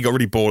 And I think he got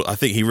really bored. I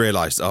think he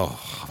realised,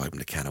 I've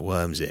opened a can of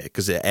worms here,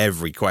 because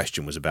every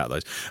question was about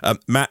those.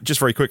 Matt, just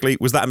very quickly,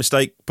 was that a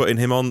mistake, putting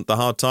him on the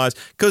hard tyres?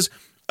 Because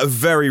a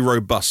very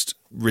robust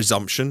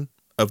resumption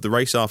of the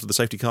race after the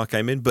safety car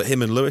came in, but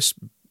him and Lewis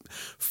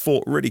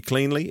fought really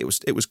cleanly.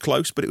 It was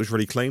close, but it was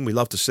really clean. We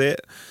love to see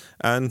it.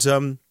 And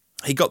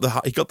he got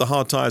the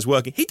hard tyres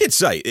working. He did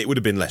say it would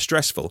have been less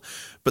stressful,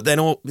 but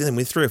then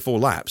with 3 or 4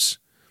 laps,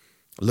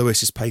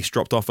 Lewis's pace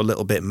dropped off a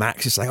little bit.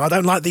 Max is saying, I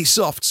don't like these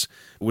softs.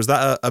 Was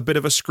that a bit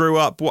of a screw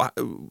up? What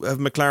have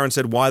McLaren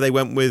said why they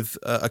went with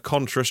a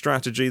contra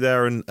strategy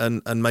there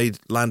and made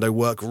Lando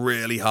work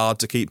really hard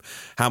to keep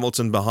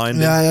Hamilton behind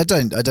him? Yeah, I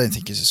don't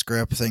think it's a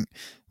screw up. I think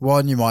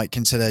one, you might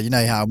consider, you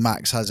know how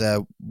Max has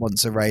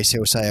once a race,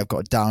 he'll say, I've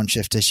got a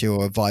downshift issue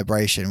or a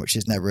vibration, which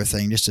is never a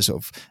thing, just to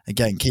sort of,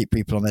 again, keep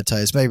people on their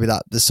toes. Maybe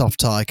that the soft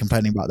tyre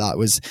complaining about that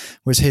was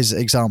his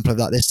example of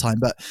that this time.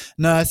 But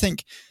no, I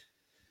think,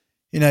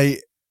 you know,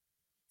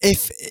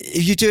 if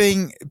you're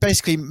doing,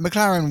 basically,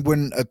 McLaren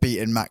wouldn't have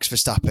beaten Max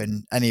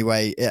Verstappen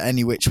anyway,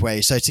 any which way.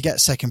 So to get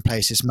second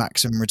place is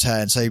maximum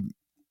return. So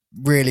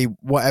really,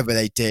 whatever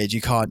they did, you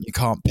can't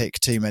pick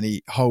too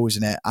many holes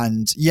in it.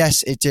 And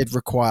yes, it did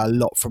require a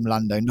lot from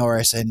Lando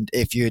Norris. And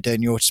if you're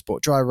doing your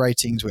sport driver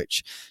ratings,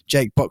 which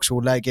Jake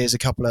Boxall Leg is a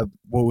couple of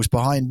walls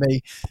behind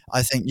me,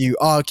 I think you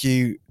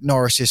argue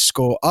Norris's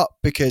score up,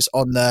 because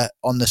on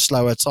the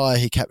slower tyre,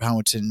 he kept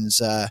Hamilton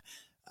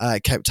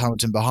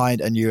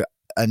behind,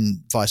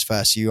 and vice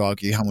versa, you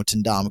argue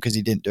Hamilton down because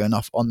he didn't do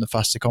enough on the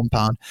faster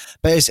compound.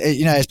 But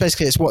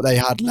it's what they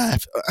had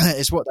left.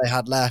 It's what they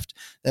had left.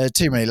 There are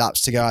too many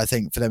laps to go, I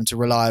think, for them to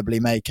reliably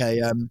make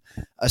a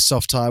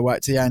soft tyre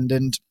work to the end.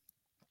 And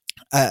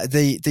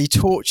the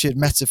tortured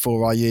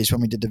metaphor I used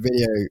when we did the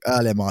video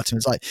earlier, Martin,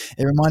 was like,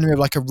 it reminded me of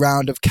like a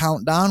round of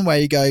countdown where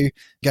you go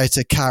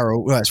to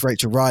Carol. Well, it's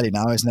Rachel Riley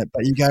now, isn't it?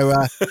 But you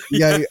go,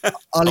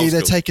 I'll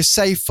either take a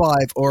safe 5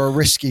 or a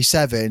risky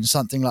 7,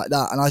 something like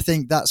that. And I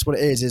think that's what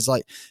it is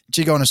like,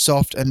 do you go on a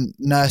soft and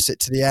nurse it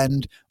to the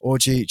end, or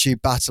do you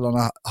battle on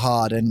a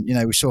hard? And, you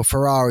know, we saw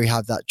Ferrari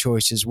have that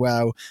choice as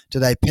well. Do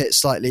they pit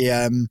slightly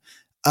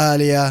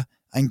earlier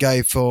and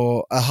go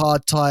for a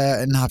hard tyre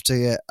and have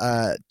to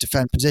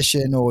defend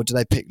position, or do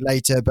they pick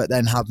later but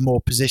then have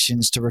more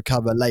positions to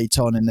recover late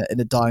on in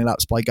the dying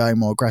laps by going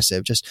more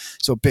aggressive?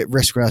 Just sort of bit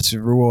risk versus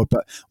reward.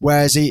 But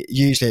whereas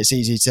usually it's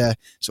easy to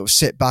sort of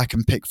sit back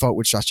and pick fault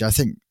with strategy, I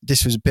think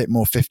this was a bit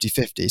more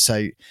 50-50.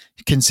 So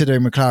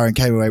considering McLaren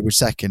came away with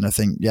second, I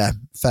think, yeah,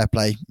 fair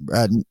play.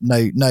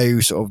 No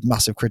sort of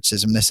massive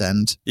criticism this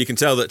end. You can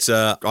tell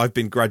that I've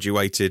been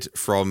graduated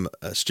from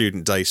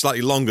student day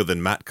slightly longer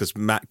than Matt, because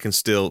Matt can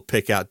still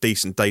pick out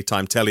decent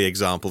daytime telly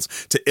examples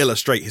to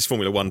illustrate his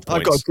Formula One points.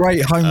 I've got a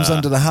great Homes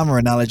Under the Hammer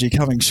analogy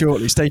coming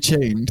shortly. Stay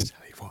tuned.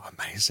 What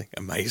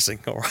amazing.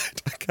 All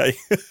right, okay.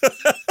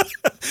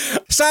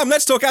 Sam,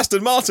 let's talk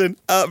Aston Martin,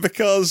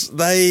 because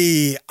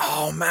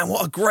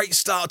what a great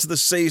start to the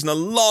season.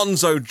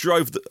 Alonso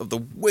drove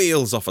the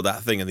wheels off of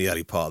that thing in the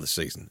early part of the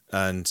season,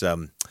 and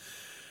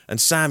And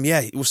Sam,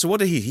 so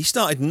what did he? He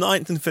started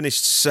 9th and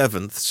finished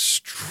 7th.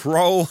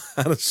 Stroll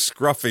had a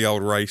scruffy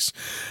old race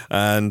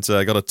and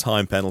got a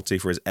time penalty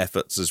for his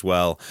efforts as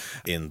well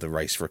in the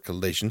race for a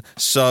collision.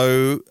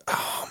 So,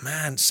 oh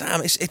man,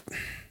 Sam,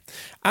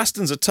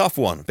 Aston's a tough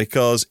one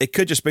because it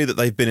could just be that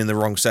they've been in the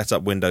wrong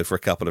setup window for a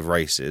couple of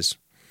races.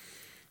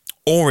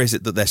 Or is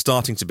it that they're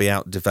starting to be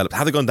out-developed?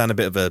 Have they gone down a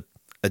bit of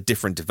a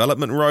different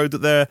development road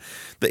that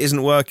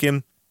isn't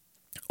working?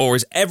 Or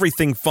is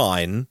everything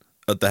fine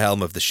at the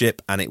helm of the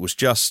ship and it was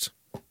just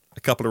a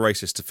couple of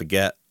races to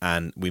forget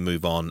and we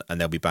move on and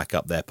they'll be back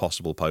up their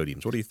possible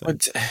podiums? What do you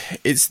think?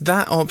 It's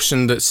that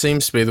option that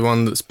seems to be the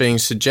one that's being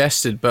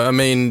suggested, but I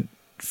mean,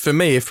 for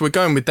me, if we're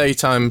going with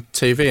daytime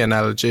TV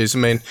analogies, I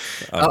mean,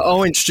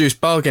 I'll introduce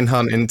bargain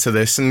hunt into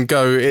this and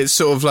go, it's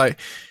sort of like,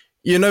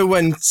 you know,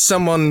 when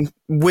someone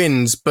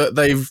wins, but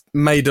they've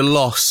made a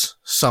loss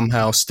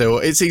somehow still.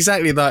 It's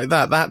exactly like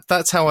that.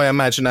 That's how I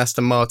imagine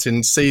Aston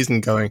Martin's season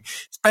going.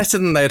 It's better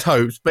than they'd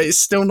hoped, but it's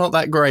still not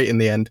that great in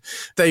the end.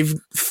 They've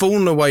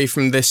fallen away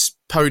from this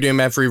podium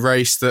every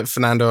race that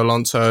Fernando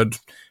Alonso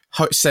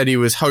had said he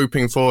was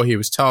hoping for, he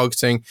was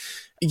targeting.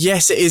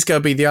 Yes, it is going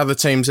to be the other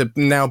teams are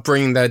now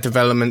bringing their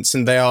developments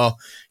and they are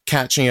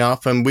catching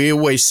up. And we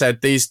always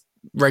said these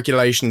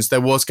regulations, there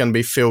was going to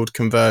be field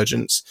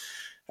convergence.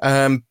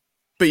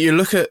 But you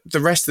look at the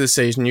rest of the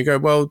season, you go,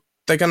 well,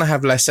 they're going to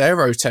have less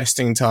aero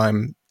testing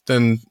time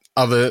than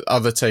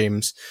other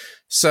teams.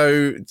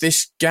 So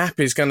this gap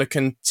is going to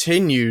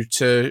continue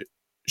to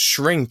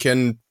shrink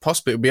and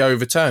possibly be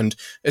overturned,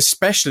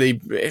 especially,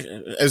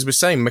 as we're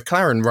saying,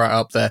 McLaren right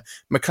up there.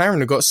 McLaren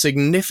have got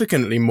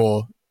significantly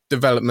more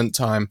development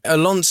time.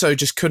 Alonso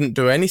just couldn't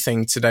do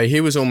anything today. He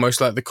was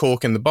almost like the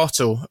cork in the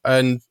bottle.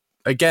 And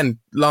again,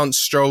 Lance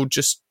Stroll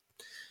just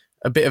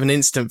a bit of an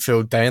instant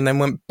field day and then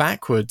went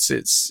backwards.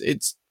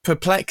 It's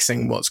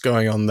perplexing what's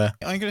going on there.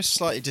 I'm going to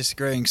slightly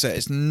disagree and say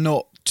it's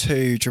not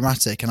too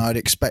dramatic, and I'd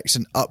expect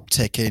an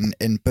uptick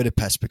in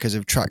Budapest because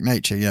of track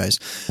nature. You know,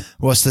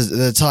 what's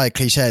the tyre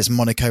cliche is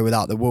Monaco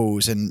without the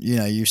walls, and you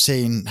know you've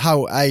seen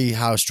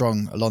how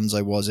strong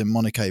Alonso was in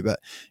Monaco, but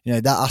you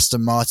know that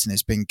Aston Martin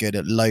has been good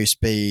at low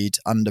speed,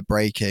 under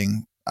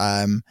braking,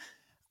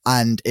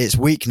 and its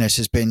weakness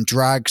has been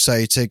drag.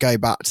 So to go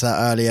back to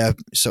that earlier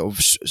sort of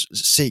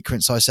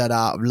sequence I said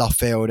out of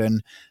Luffield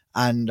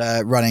and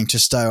running to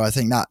Stowe, I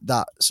think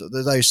that sort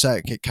of those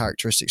circuit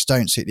characteristics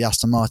don't suit the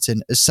Aston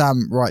Martin. As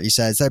Sam rightly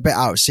says, they're a bit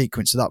out of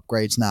sequence with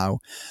upgrades now.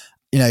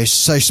 You know,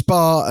 so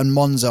Spa and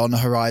Monza on the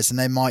horizon,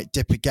 they might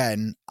dip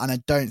again, and I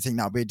don't think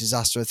that'll be a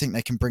disaster. I think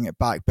they can bring it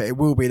back, but it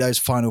will be those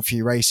final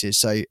few races.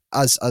 So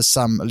as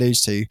Sam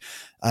alludes to,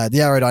 the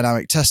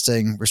aerodynamic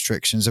testing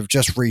restrictions have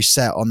just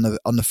reset on the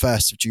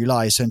 1st of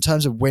July. So in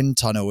terms of wind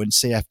tunnel and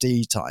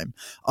CFD time,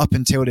 up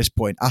until this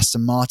point,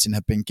 Aston Martin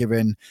have been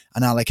given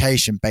an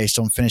allocation based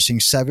on finishing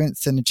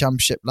 7th in the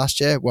championship last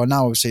year. Well,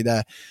 now obviously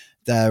they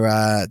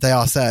are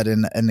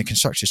 3rd in the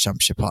Constructors'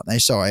 Championship, aren't they?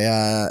 Sorry.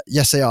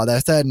 Yes, they are. They're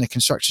 3rd in the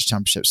Constructors'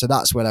 Championship. So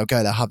that's where they'll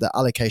go. They'll have their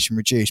allocation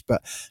reduced.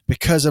 But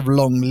because of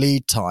long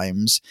lead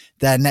times,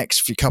 their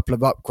next few couple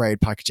of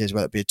upgrade packages,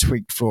 whether it be a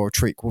tweaked floor or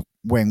tweaked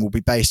wing, will be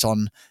based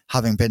on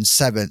having been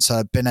 7th. So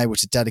I've been able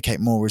to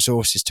dedicate more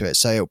resources to it.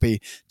 So it'll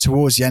be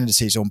towards the end of the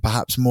season,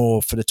 perhaps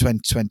more for the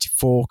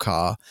 2024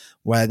 car,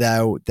 where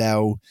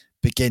they'll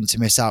begin to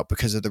miss out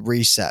because of the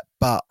reset.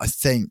 But I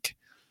think,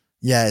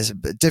 yeah, it's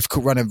a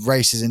difficult run of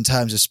races in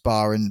terms of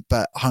Spa,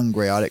 but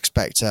Hungary, I'd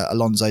expect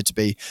Alonso to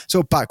be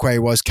sort of back where he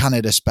was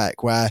Canada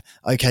spec, where,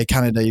 okay,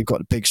 Canada, you've got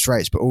the big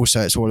straights, but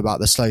also it's all about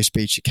the slow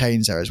speed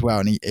chicanes there as well,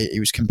 and he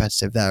was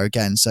competitive there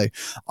again. So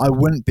I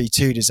wouldn't be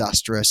too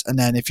disastrous. And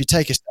then if you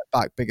take a step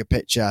back, bigger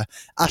picture,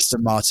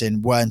 Aston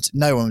Martin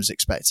no one was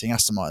expecting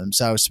Aston Martin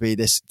themselves to be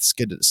this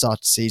good at the start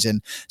of the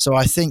season. So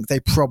I think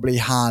they probably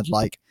had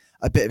like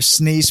a bit of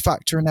sneeze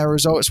factor in their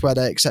results where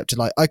they accepted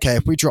like, okay,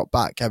 if we drop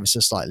back ever so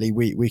slightly,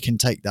 we can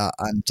take that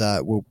and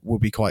we'll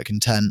be quite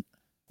content.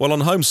 Well, on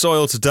home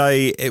soil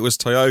today, it was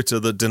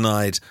Toyota that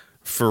denied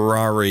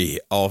Ferrari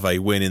of a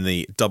win in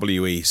the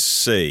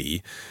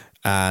WEC,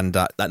 and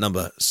that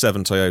number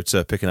 7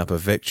 Toyota picking up a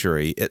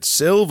victory at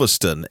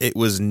Silverstone. It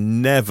was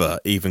never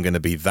even going to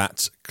be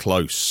that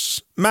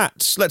close.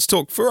 Matt, let's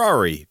talk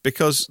Ferrari,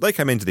 because they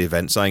came into the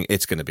event saying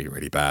it's going to be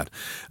really bad.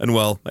 And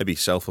well, maybe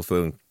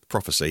self-fulfilling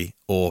prophecy,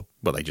 or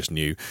well, they just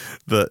knew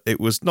that it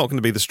was not going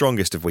to be the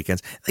strongest of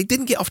weekends. They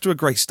didn't get off to a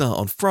great start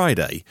on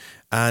Friday,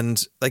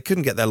 and they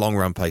couldn't get their long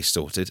run pace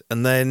sorted,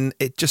 and then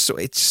it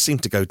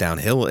seemed to go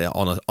downhill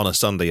on a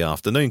Sunday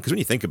afternoon. Because when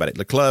you think about it,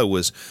 Leclerc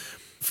was,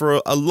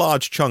 for a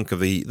large chunk of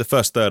the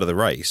first third of the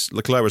race,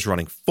 Leclerc was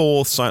running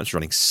 4th, Sainz was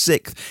running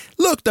 6th,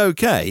 looked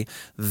okay.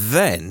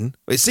 Then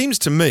it seems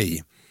to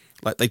me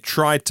like they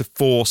tried to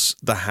force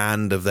the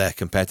hand of their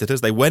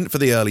competitors. They went for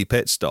the early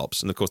pit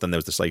stops, and of course then there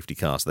was the safety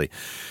car, so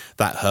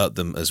that hurt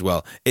them as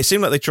well. It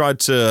seemed like they tried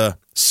to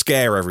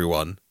scare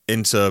everyone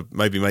into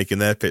maybe making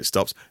their pit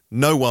stops.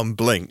 No one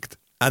blinked,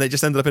 and it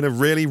just ended up in a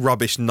really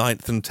rubbish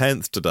 9th and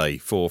 10th today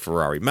for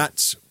Ferrari.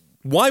 Matt,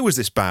 why was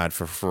this bad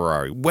for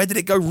Ferrari? Where did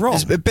it go wrong?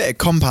 It's a bit of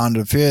compound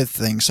of fear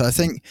thing. So I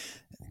think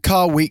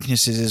car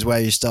weaknesses is where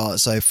you start.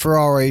 So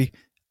Ferrari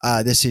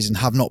this season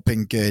have not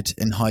been good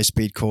in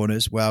high-speed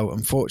corners. Well,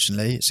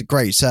 unfortunately, it's a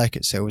great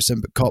circuit,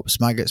 Silverstone, but Copse,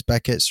 Maggots,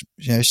 Beckett's,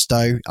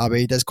 Stowe,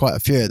 Abbey, there's quite a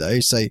few of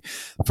those. So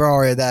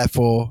Ferrari are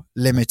therefore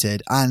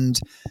limited. And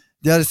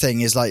the other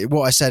thing is, like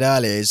what I said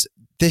earlier, is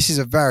this is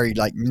a very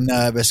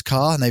nervous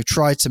car, and they've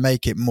tried to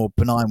make it more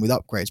benign with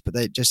upgrades, but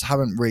they just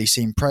haven't really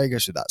seen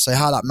progress with that. So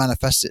how that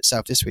manifests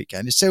itself this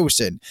weekend is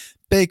Silverstone,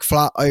 big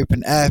flat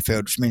open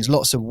airfield, which means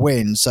lots of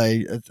wind. So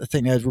I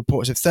think there's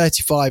reports of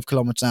 35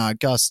 kilometres an hour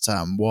gusts,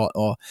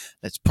 or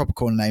let's proper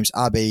corner names,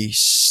 Abbey,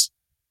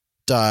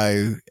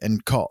 Stowe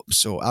and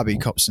Copse, or Abbey,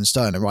 Copse and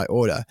Stowe in the right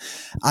order.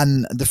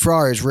 And the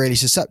Ferrari is really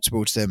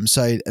susceptible to them.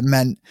 So it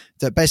meant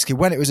that basically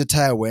when it was a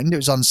tailwind, it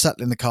was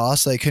unsettling the car,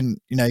 so they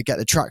couldn't, get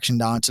the traction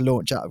down to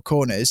launch out of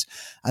corners.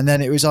 And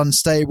then it was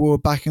unstable,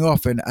 backing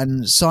off. And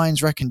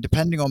Sainz reckon,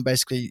 depending on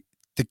basically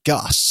the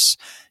gusts,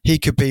 he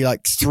could be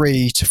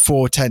 3 to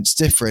 4 tenths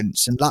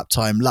difference in lap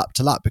time, lap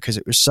to lap, because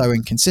it was so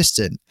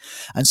inconsistent.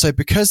 And so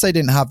because they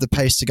didn't have the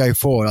pace to go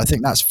forward, I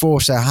think that's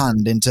forced their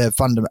hand into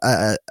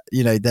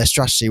their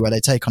strategy where they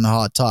take on the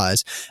hard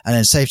tyres, and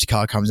then safety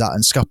car comes out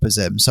and scuppers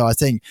them. So I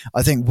think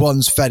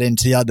one's fed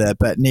into the other,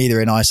 but neither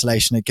in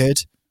isolation are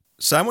good.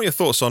 Sam, what are your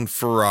thoughts on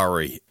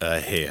Ferrari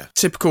here?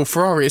 Typical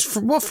Ferrari is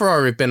what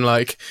Ferrari have been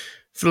like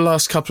for the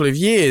last couple of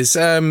years.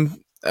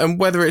 And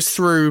whether it's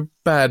through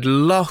bad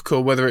luck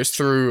or whether it's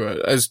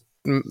through, as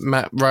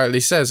Matt rightly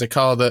says, a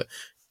car that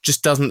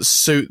just doesn't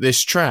suit this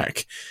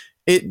track,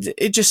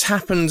 it just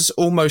happens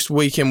almost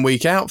week in,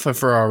 week out for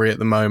Ferrari at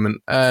the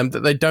moment,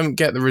 that they don't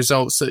get the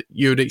results that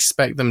you would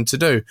expect them to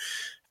do.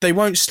 They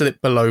won't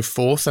slip below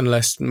fourth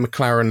unless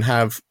McLaren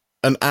have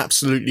an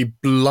absolutely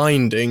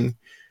blinding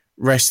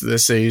rest of the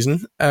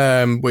season,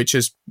 which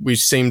is we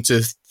seem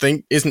to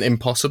think isn't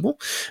impossible.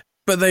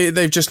 But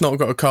they've just not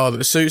got a car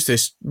that suits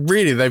this.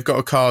 Really, they've got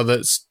a car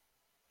that's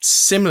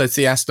similar to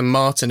the Aston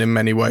Martin in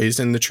many ways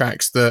in the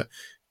tracks that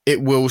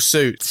it will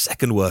suit.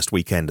 Second worst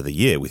weekend of the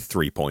year with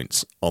 3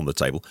 points on the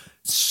table.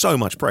 So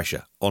much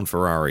pressure on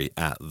Ferrari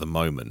at the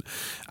moment.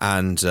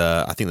 And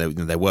I think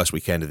their worst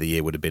weekend of the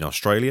year would have been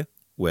Australia,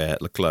 where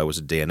Leclerc was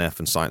a DNF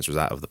and Sainz was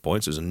out of the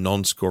points. It was a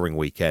non-scoring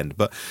weekend.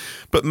 But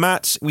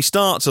Matt, we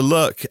start to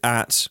look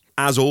at,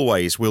 as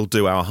always, we'll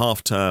do our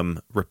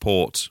half-term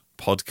report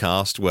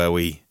podcast where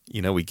we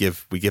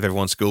give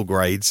everyone school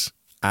grades,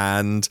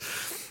 and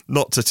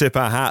not to tip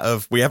our hat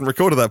of we haven't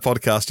recorded that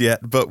podcast yet,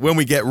 but when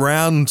we get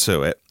round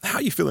to it, how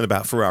are you feeling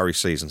about Ferrari's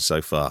season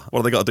so far? What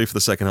have they got to do for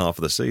the second half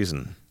of the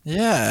season?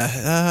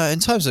 Yeah, in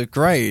terms of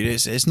grade,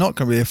 it's not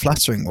going to be a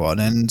flattering one.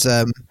 And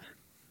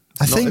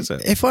I think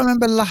if I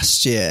remember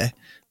last year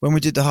when we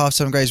did the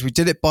half-term grades, we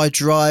did it by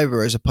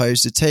driver as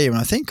opposed to team.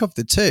 And I think of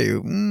the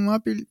two, I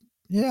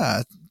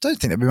don't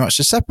think there'd be much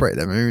to separate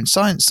them. I mean,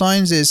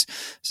 Sainz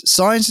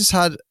has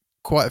had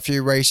quite a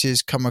few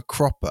races come a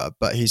cropper,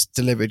 but he's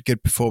delivered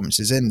good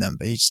performances in them.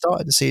 But he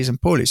started the season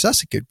poorly, so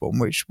that's a good one.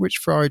 Which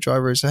Ferrari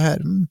driver is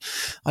ahead?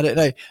 I don't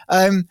know.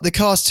 The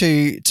car's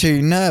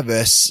too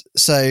nervous,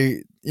 so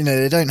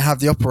they don't have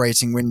the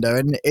operating window,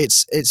 and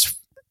it's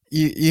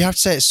you have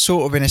to say it's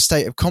sort of in a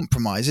state of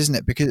compromise, isn't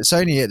it? Because it's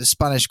only at the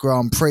Spanish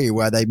Grand Prix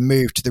where they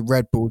moved to the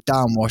Red Bull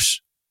downwash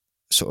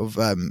sort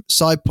of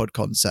side pod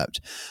concept.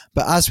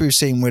 But as we've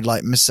seen with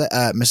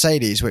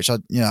Mercedes, which I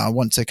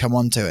want to come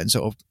on to and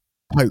sort of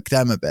poke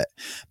them a bit,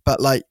 but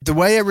the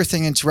way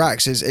everything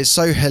interacts is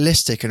so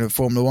holistic in a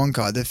Formula One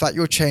car. The fact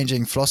you're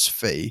changing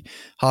philosophy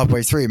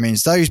halfway through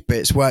means those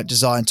bits weren't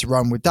designed to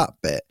run with that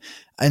bit,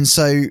 and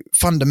so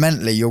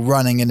fundamentally you're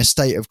running in a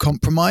state of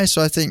compromise.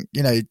 So I think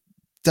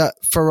that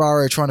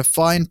Ferrari are trying to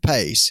find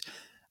pace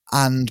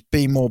and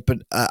be more,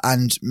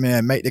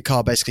 make the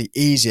car basically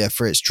easier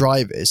for its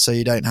drivers, so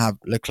you don't have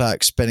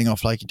Leclerc spinning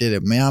off like he did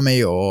at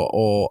Miami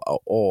or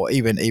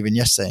even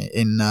yesterday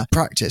in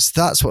practice.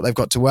 That's what they've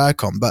got to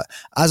work on. But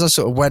as I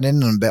sort of went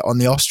in on a bit on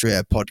the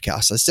Austria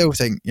podcast, I still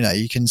think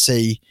you can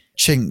see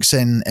chinks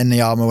in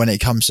the armour when it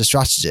comes to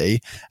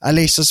strategy. At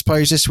least I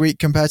suppose this week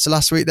compared to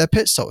last week, their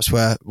pit stops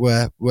were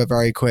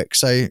very quick.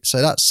 So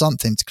that's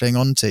something to cling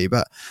on to.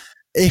 But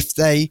if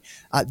they,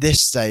 at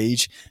this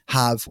stage,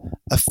 have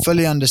a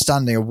fully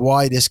understanding of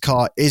why this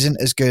car isn't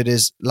as good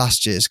as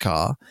last year's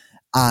car,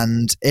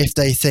 and if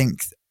they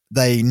think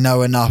they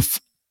know enough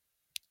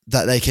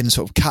that they can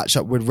sort of catch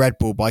up with Red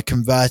Bull by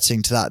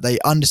converting to that, they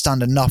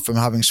understand enough from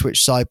having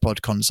switched side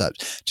pod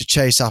concept to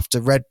chase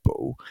after Red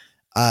Bull,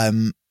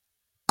 and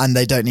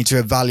they don't need to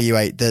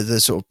evaluate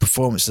the sort of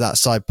performance of that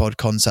side pod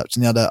concept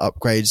and the other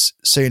upgrades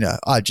sooner.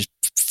 I just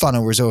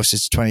funnel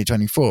resources to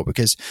 2024,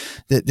 because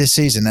this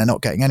season they're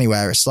not getting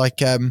anywhere. It's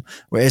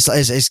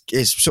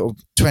it's sort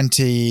of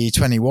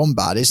 2021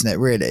 bad, isn't it?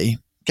 Really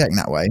getting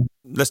that way.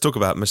 Let's talk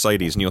about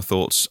Mercedes and your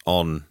thoughts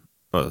on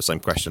the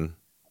same question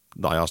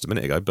that I asked a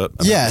minute ago.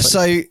 But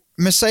so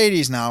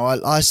Mercedes now.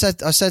 I said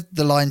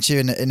the line to you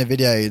in a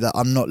video that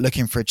I'm not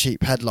looking for a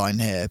cheap headline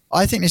here.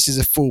 I think this is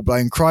a full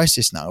blown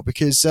crisis now,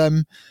 because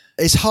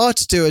it's hard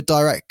to do a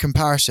direct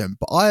comparison,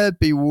 but I would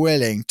be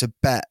willing to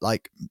bet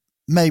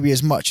maybe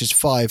as much as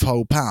 5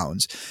 whole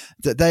pounds,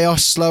 that they are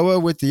slower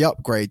with the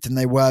upgrade than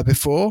they were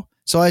before.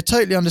 So I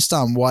totally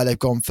understand why they've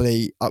gone for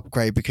the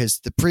upgrade, because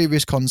the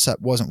previous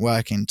concept wasn't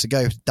working. To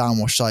go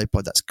downwash side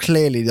pod, that's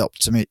clearly the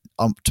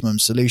optimum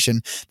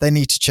solution. They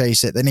need to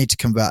chase it, they need to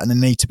convert, and they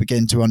need to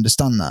begin to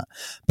understand that.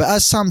 But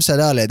as Sam said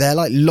earlier, they're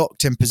like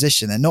locked in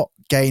position. They're not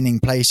gaining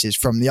places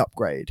from the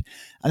upgrade.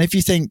 And if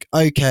you think,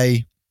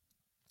 okay,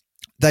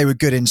 they were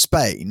good in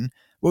Spain,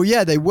 well,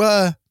 yeah, they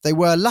were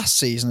last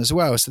season as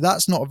well. So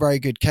that's not a very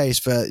good case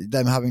for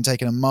them having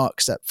taken a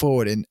marked step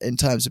forward in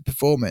terms of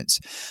performance.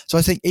 So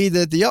I think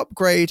either the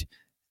upgrade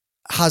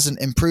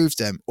hasn't improved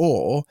them,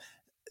 or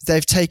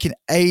they've taken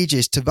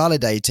ages to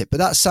validate it. But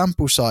that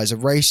sample size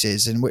of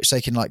races in which they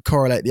can like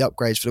correlate the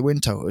upgrades for the win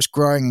total is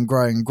growing and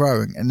growing and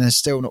growing, and they're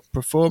still not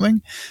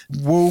performing.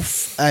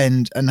 Wolf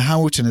and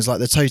Hamilton is like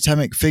the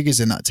totemic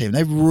figures in that team.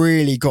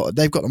 They've got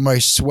the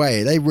most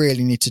sway. They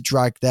really need to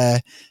drag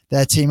their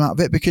team out of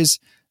it, because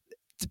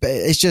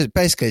it's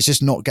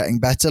just not getting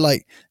better.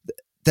 Like,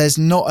 there's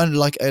not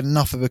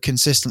enough of a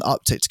consistent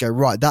uptick to go,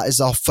 right, that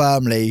is our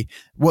firmly,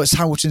 what's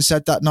Hamilton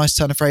said, that nice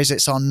turn of phrase,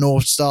 it's our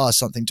North Star,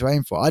 something to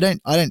aim for.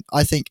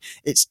 I think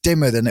it's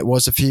dimmer than it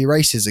was a few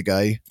races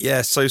ago.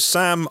 Yeah, so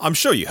Sam, I'm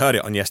sure you heard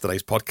it on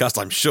yesterday's podcast.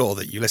 I'm sure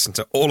that you listen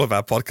to all of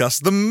our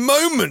podcasts the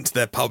moment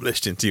they're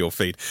published into your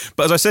feed.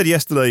 But as I said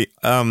yesterday,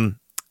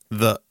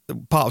 the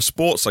part of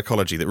sports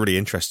psychology that really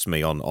interests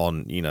me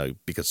on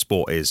because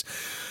sport is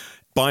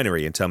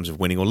binary in terms of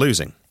winning or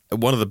losing.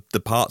 One of the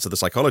parts of the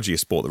psychology of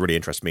sport that really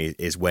interests me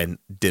is when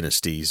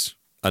dynasties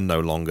are no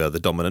longer the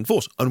dominant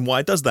force. And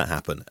why does that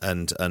happen?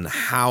 And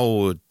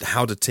how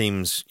do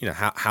teams,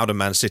 how do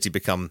Man City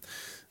become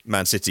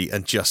Man City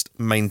and just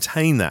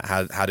maintain that?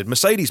 How did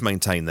Mercedes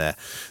maintain their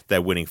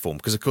winning form?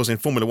 Because, of course, in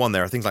Formula One,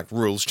 there are things like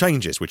rules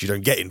changes, which you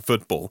don't get in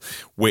football,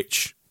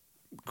 which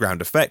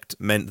ground effect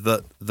meant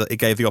that it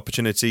gave the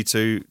opportunity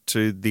to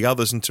the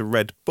others and to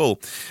Red Bull.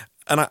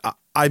 And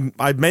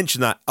I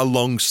mentioned that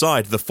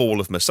alongside the fall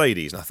of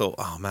Mercedes, and I thought,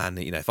 oh man,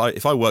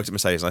 if I worked at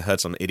Mercedes and I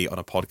heard some idiot on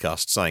a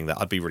podcast saying that,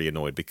 I'd be really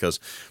annoyed, because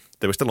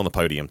they were still on the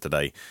podium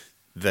today.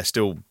 They're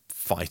still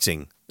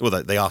fighting.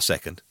 Well, they are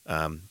second,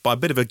 by a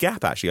bit of a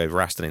gap actually over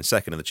Aston in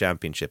second in the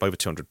championship, over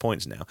 200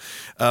 points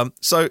now.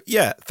 So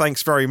yeah,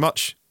 thanks very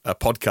much,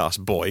 podcast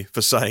boy,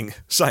 for saying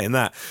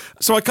that.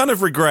 So I kind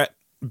of regret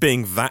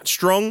being that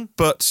strong,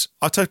 but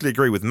I totally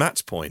agree with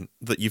Matt's point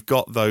that you've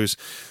got those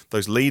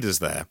leaders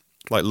there,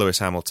 like Lewis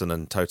Hamilton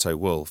and Toto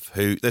Wolff,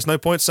 who there's no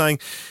point saying,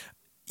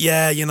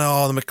 yeah, the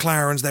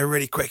McLarens, they're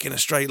really quick in a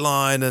straight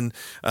line, and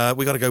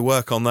we got to go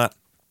work on that,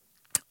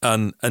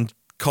 and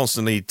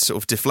constantly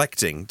sort of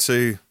deflecting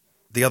to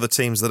the other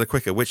teams that are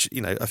quicker, which,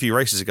 a few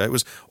races ago, it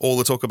was all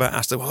the talk about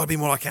Aston. Well, I'd be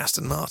more like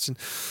Aston Martin.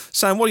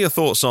 Sam, what are your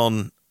thoughts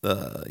on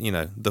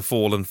the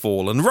fall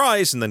and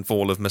rise and then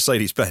fall of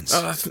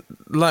Mercedes-Benz?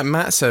 Like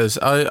Matt says,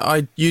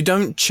 you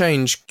don't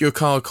change your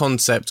car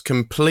concept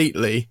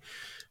completely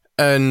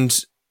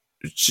and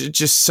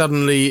just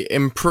suddenly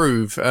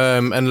improve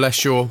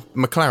unless you're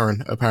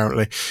McLaren,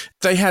 apparently.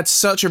 They had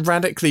such a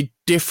radically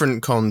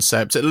different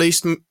concept. At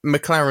least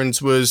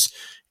McLaren's was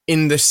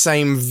in the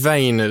same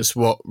vein as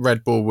what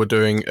Red Bull were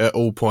doing at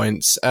all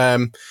points.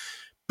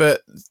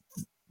 But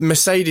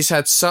Mercedes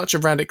had such a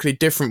radically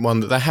different one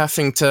that they're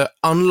having to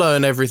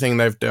unlearn everything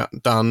they've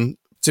done.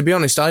 To be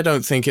honest, I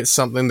don't think it's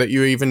something that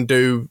you even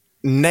do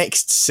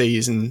next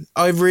season.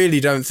 I really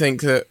don't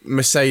think that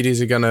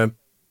Mercedes are going to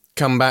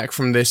come back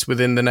from this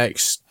within the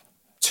next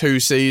 2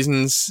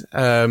 seasons, or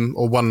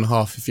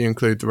 1.5 if you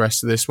include the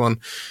rest of this one.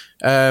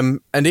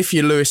 And if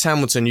you're Lewis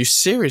Hamilton, you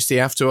seriously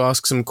have to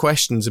ask some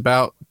questions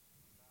about,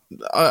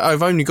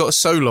 I've only got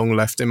so long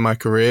left in my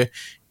career.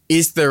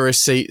 Is there a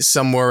seat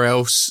somewhere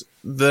else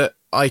that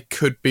I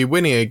could be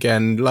winning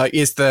again? Like,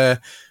 is there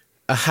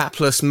a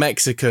hapless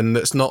Mexican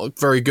that's not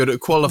very good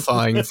at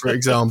qualifying, for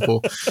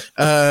example?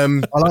 I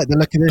like the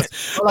look of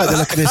this. I like the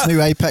look of this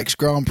new Apex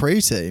Grand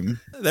Prix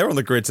team. They're on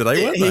the grid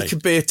today, weren't they? He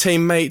could be a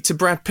teammate to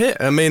Brad Pitt.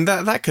 I mean,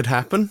 that could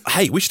happen.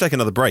 Hey, we should take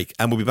another break,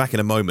 and we'll be back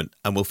in a moment,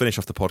 and we'll finish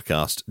off the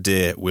podcast.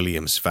 Dear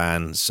Williams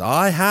fans,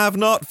 I have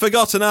not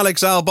forgotten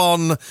Alex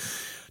Albon.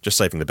 Just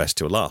saving the best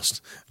till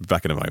last.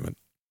 Back in a moment.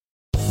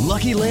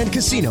 Lucky Land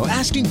Casino,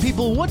 asking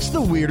people, what's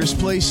the weirdest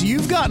place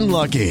you've gotten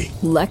lucky?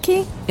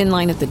 Lucky? In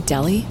line at the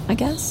deli, I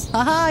guess?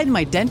 Aha, in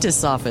my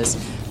dentist's office.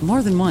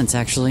 More than once,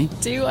 actually.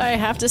 Do I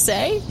have to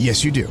say?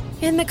 Yes, you do.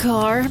 In the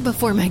car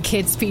before my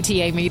kids'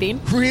 PTA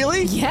meeting.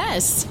 Really?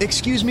 Yes.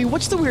 Excuse me,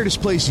 what's the weirdest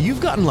place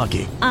you've gotten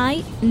lucky?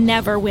 I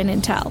never win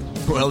and tell.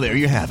 Well, there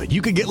you have it.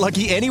 You can get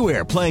lucky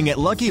anywhere, playing at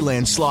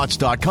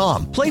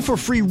LuckyLandSlots.com. Play for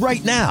free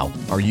right now.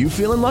 Are you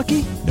feeling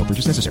lucky? No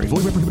purchase necessary.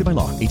 Void where prohibited by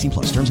law. 18+.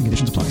 Terms and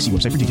conditions apply. See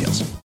website for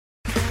details.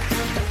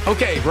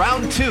 Okay,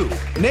 round 2.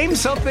 Name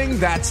something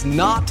that's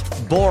not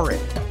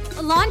boring.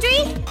 A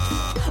laundry?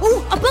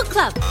 Ooh, a book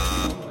club.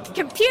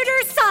 Computer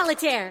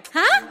solitaire,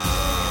 huh?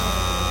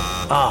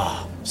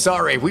 Ah,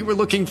 sorry, we were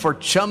looking for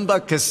Chumba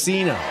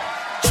Casino.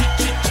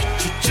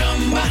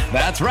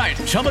 That's right.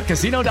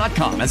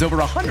 ChumbaCasino.com has over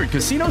 100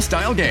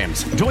 casino-style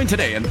games. Join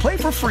today and play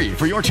for free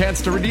for your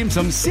chance to redeem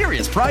some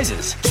serious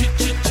prizes.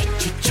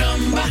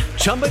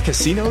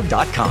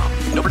 ChumbaCasino.com.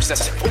 No purchase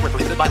necessary. Void where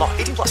prohibited by law.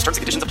 18+ terms and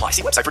conditions apply.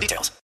 See website for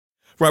details.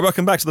 Right,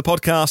 welcome back to the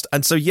podcast.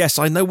 And so, yes,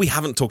 I know we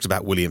haven't talked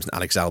about Williams and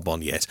Alex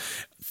Albon yet.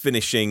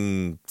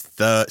 Finishing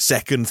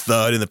second,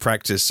 third in the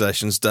practice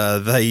sessions,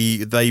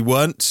 they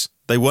weren't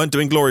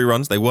doing glory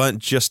runs. They weren't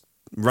just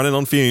running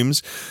on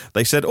fumes.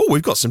 They said, "Oh,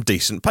 we've got some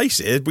decent pace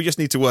here. We just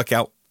need to work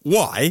out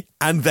why,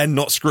 and then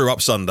not screw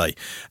up Sunday."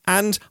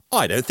 And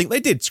I don't think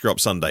they did screw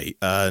up Sunday.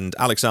 And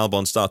Alex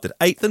Albon started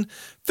 8th and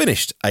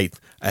finished 8th,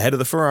 ahead of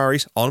the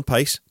Ferraris on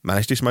pace.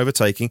 Managed to do some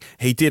overtaking.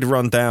 He did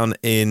run down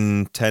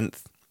in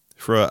 10th.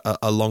 For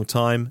a long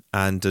time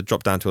and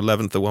dropped down to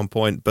 11th at one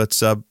point,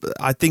 but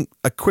I think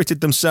acquitted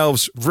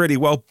themselves really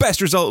well. Best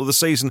result of the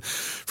season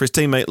for his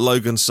teammate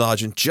Logan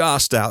Sargent,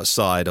 just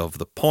outside of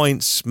the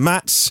points.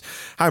 Mats,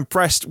 how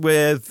impressed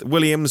with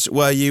Williams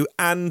were you,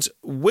 and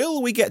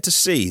will we get to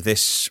see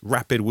this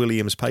rapid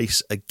Williams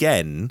pace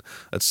again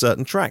at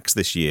certain tracks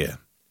this year?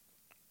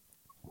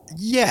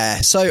 Yeah,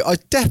 so I'm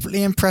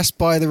definitely impressed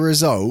by the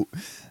result,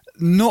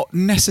 not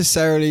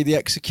necessarily the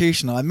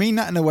execution. I mean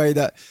that in a way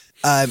that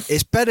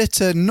it's better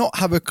to not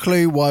have a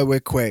clue why we're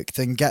quick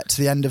than get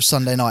to the end of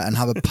Sunday night and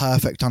have a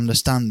perfect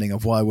understanding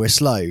of why we're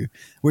slow,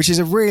 which is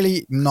a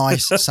really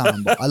nice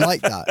soundbite. I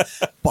like that.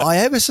 But I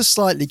ever so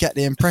slightly get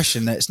the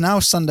impression that it's now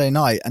Sunday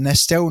night and they're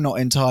still not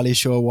entirely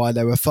sure why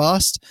they were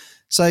fast.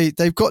 So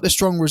they've got the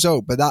strong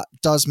result, but that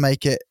does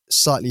make it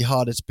slightly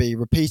harder to be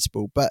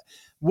repeatable. But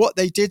what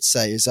they did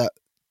say is that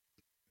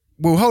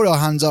we'll hold our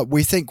hands up.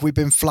 We think we've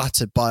been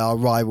flattered by our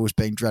rivals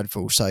being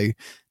dreadful. So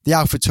the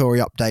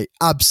AlphaTauri update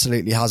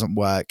absolutely hasn't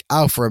worked.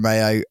 Alfa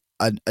Romeo,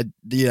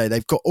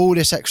 they've got all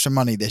this extra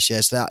money this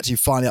year, so they're actually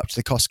finally up to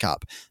the cost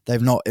cap. They've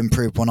not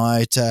improved one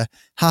iota.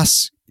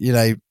 Haas,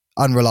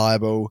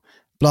 unreliable,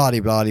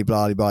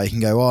 blah-de-blah-de-blah-de-blah. You can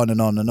go on and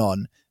on and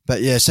on.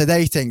 But yeah, so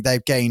they think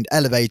they've gained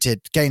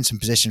some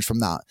positions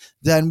from that.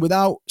 Then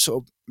without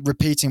sort of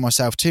repeating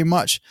myself too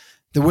much,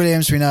 the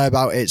Williams we know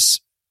about,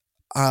 it's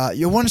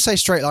you want to say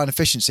straight line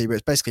efficiency, but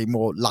it's basically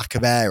more lack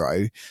of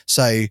aero.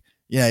 So,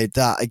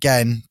 that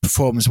again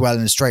performs well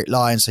in a straight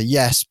line. So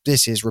yes,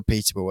 this is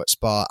repeatable at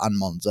Spa and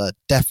Monza.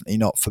 Definitely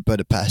not for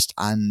Budapest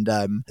and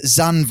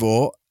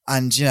Zandvoort.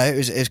 And it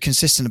was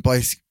consistent in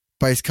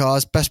both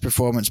cars. Best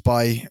performance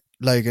by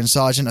Logan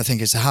Sargent. I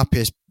think it's the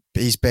happiest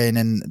he's been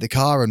in the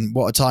car, and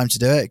what a time to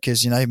do it,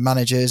 because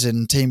managers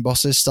and team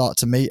bosses start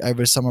to meet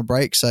over the summer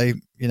break. So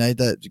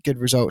the good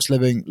results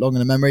living long in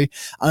the memory.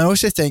 And I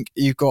also think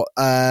you've got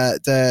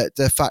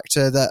the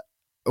factor that,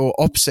 or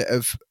opposite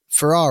of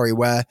Ferrari,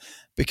 where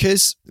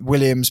because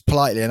Williams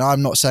politely, and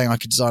I'm not saying I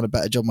could design a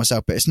better job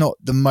myself, but it's not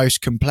the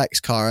most complex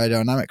car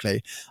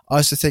aerodynamically. I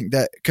also think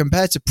that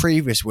compared to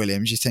previous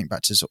Williams, you think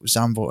back to sort of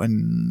Zandvoort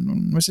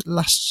and was it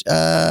last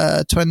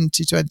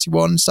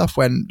 2021 stuff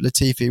when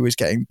Latifi was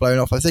getting blown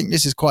off. I think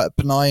this is quite a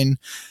benign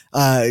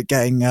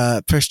getting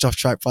pushed off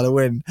track by the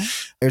wind.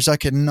 It was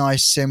like a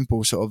nice,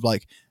 simple sort of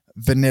like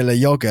vanilla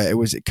yogurt. It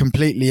was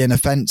completely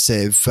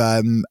inoffensive,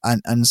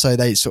 and so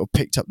they sort of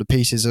picked up the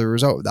pieces as a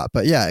result of that.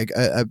 But yeah,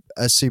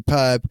 a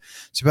superb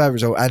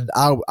result. And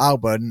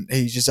Albon,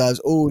 he deserves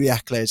all the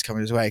accolades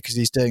coming his way because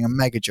he's doing a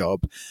mega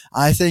job.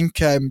 I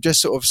think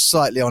just sort of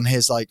slightly on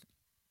his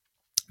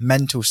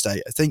mental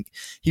state, I think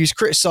he was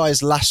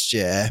criticised last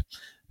year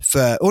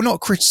for, or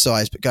not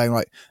criticised, but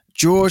going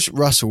George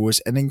Russell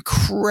was an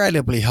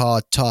incredibly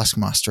hard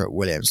taskmaster at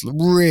Williams,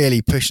 really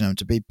pushing them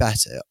to be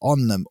better,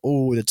 on them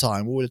all the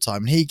time.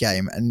 And he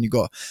came, and you've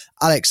got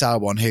Alex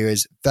Albon, who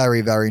is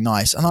very, very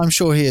nice. And I'm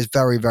sure he is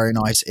very, very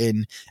nice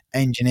in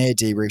engineer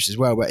debriefs as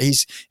well. But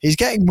he's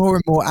getting more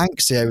and more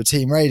angsty over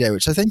team radio,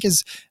 which I think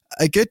is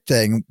a good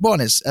thing.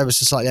 One, it's ever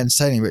so slightly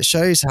entertaining, but it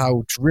shows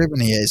how driven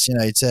he is,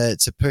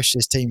 to push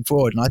his team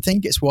forward. And I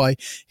think it's why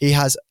he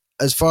has,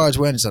 as far as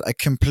we're concerned, a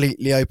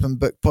completely open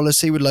book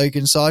policy with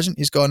Logan Sargent.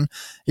 There's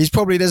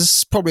probably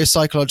a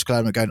psychological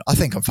element going, I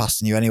think I'm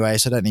faster than you anyway,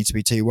 so I don't need to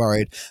be too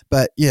worried.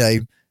 But,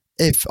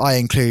 if I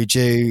include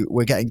you,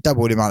 we're getting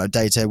double the amount of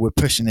data, we're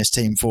pushing this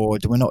team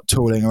forward, we're not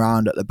tooling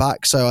around at the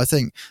back. So I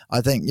think,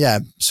 yeah,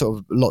 sort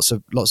of lots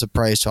of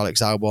praise to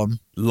Alex Albon.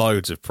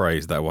 Loads of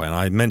praise that way. And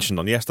I mentioned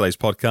on yesterday's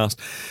podcast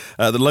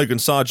that Logan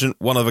Sargent,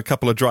 one of a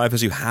couple of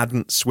drivers who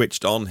hadn't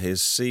switched on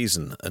his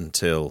season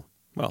until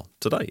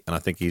today. And I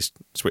think he's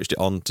switched it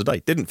on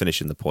today. Didn't finish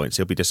in the points.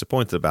 He'll be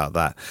disappointed about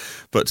that.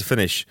 But to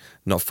finish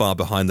not far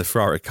behind the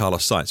Ferrari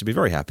Carlos Sainz, he'll be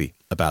very happy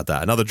about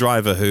that. Another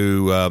driver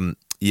who,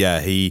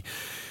 he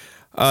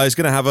is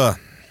going to have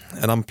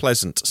an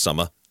unpleasant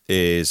summer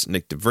is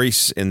Nick de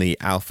Vries in the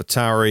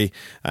AlphaTauri,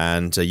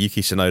 and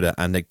Yuki Tsunoda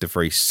and Nick de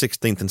Vries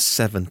 16th and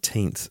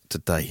 17th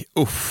today.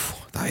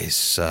 Oof, that is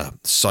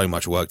so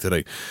much work to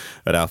do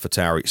at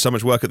AlphaTauri. So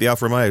much work at the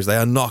Alfa Romeos. They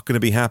are not going to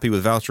be happy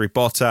with Valtteri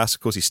Bottas. Of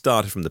course, he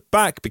started from the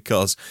back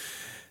because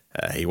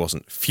he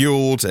wasn't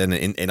fueled, and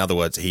in other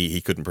words,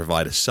 he couldn't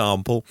provide a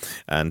sample,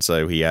 and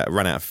so he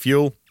ran out of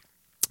fuel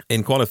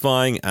in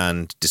qualifying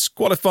and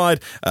disqualified,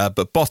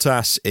 but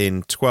Bottas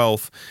in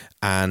 12th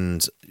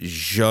and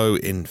Zhou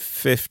in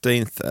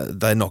 15th.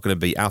 They're not going to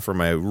be Alfa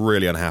Romeo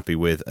really unhappy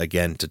with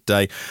again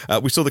today.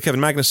 We saw that Kevin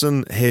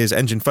Magnussen, his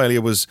engine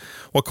failure was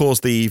what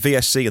caused the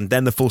VSC and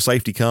then the full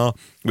safety car,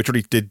 which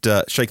really did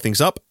shake things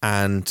up.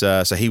 And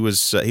so he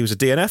was a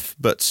DNF,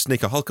 but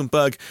Nico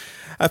Hülkenberg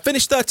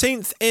finished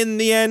 13th in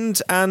the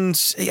end, and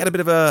he had a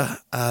bit of a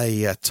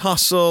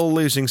tussle,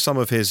 losing some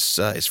of his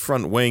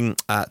front wing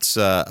at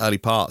early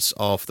parts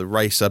of the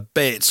race. A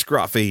bit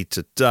scruffy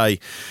today.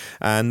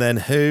 And then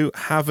who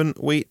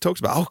haven't we talked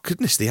about? Oh,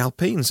 goodness, the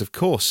Alpines, of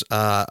course.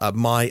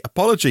 My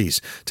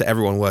apologies to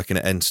everyone working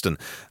at Enston.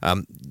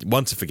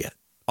 One to forget.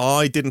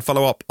 I didn't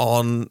follow up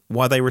on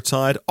why they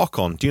retired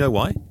Ocon. Do you know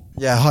why?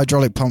 Yeah,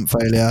 hydraulic pump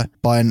failure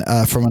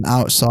from an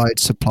outside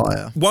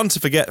supplier. One to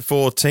forget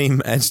for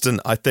Team Enston,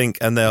 I think,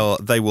 and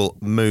they will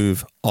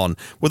move on.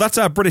 Well, that's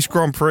our British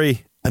Grand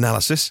Prix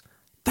analysis.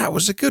 That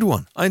was a good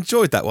one. I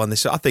enjoyed that one. I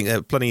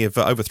think plenty of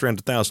over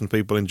 300,000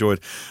 people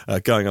enjoyed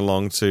going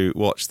along to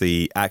watch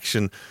the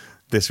action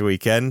this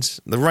weekend.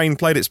 The rain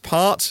played its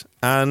part,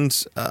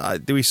 and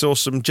we saw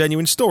some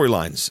genuine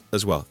storylines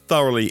as well.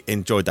 Thoroughly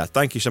enjoyed that.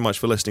 Thank you so much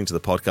for listening to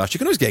the podcast. You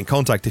can always get in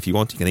contact if you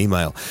want. You can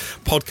email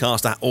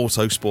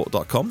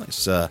podcast@autosport.com.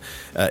 This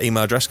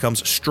email address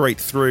comes straight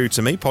through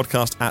to me,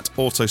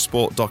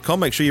 podcast@autosport.com.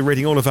 Make sure you're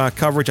reading all of our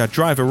coverage, our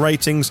driver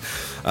ratings,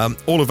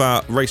 all of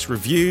our race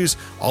reviews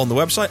on the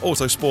website,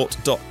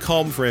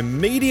 autosport.com, for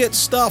immediate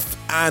stuff.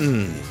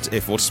 And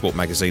if Autosport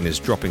magazine is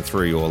dropping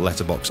through your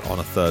letterbox on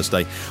a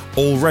Thursday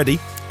already,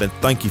 then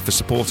thank you for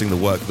supporting the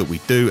work that we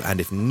do. And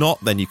if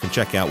not, then you can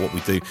check out what we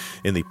do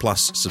in the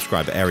Plus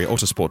subscriber area,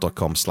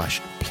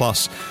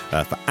 autosport.com/plus,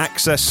 for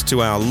access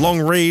to our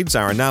long reads,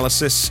 our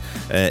analysis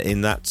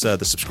in that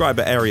the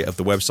subscriber area of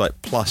the website.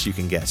 Plus, you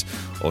can get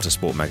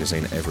Autosport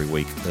magazine every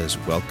week as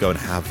well. Go and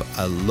have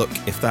a look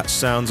if that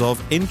sounds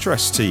of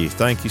interest to you.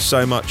 Thank you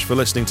so much for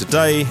listening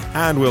today,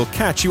 and we'll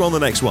catch you on the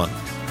next one.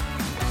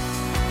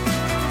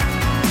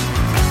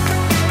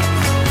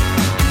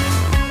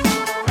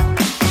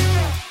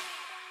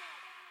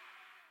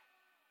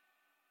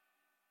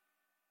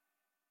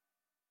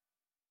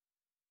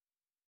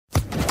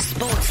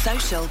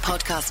 Social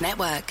Podcast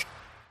Network.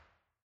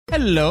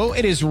 Hello,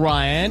 it is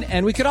Ryan,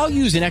 and we could all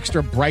use an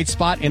extra bright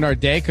spot in our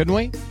day, couldn't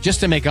we? Just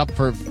to make up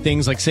for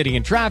things like sitting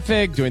in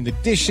traffic, doing the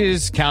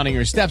dishes, counting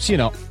your steps,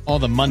 all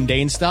the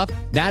mundane stuff.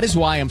 That is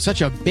why I'm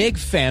such a big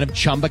fan of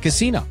Chumba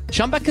Casino.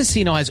 Chumba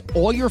Casino has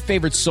all your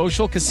favorite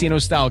social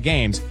casino-style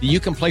games that you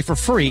can play for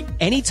free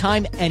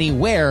anytime,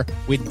 anywhere,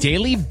 with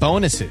daily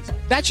bonuses.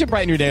 That should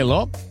brighten your day a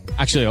little.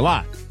 Actually, a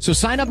lot. So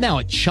sign up now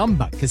at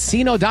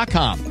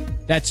ChumbaCasino.com.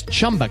 That's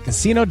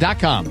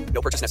ChumbaCasino.com.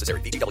 No purchase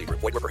necessary. VGW Group.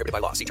 Void where prohibited by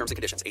law. See terms and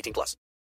conditions. 18+.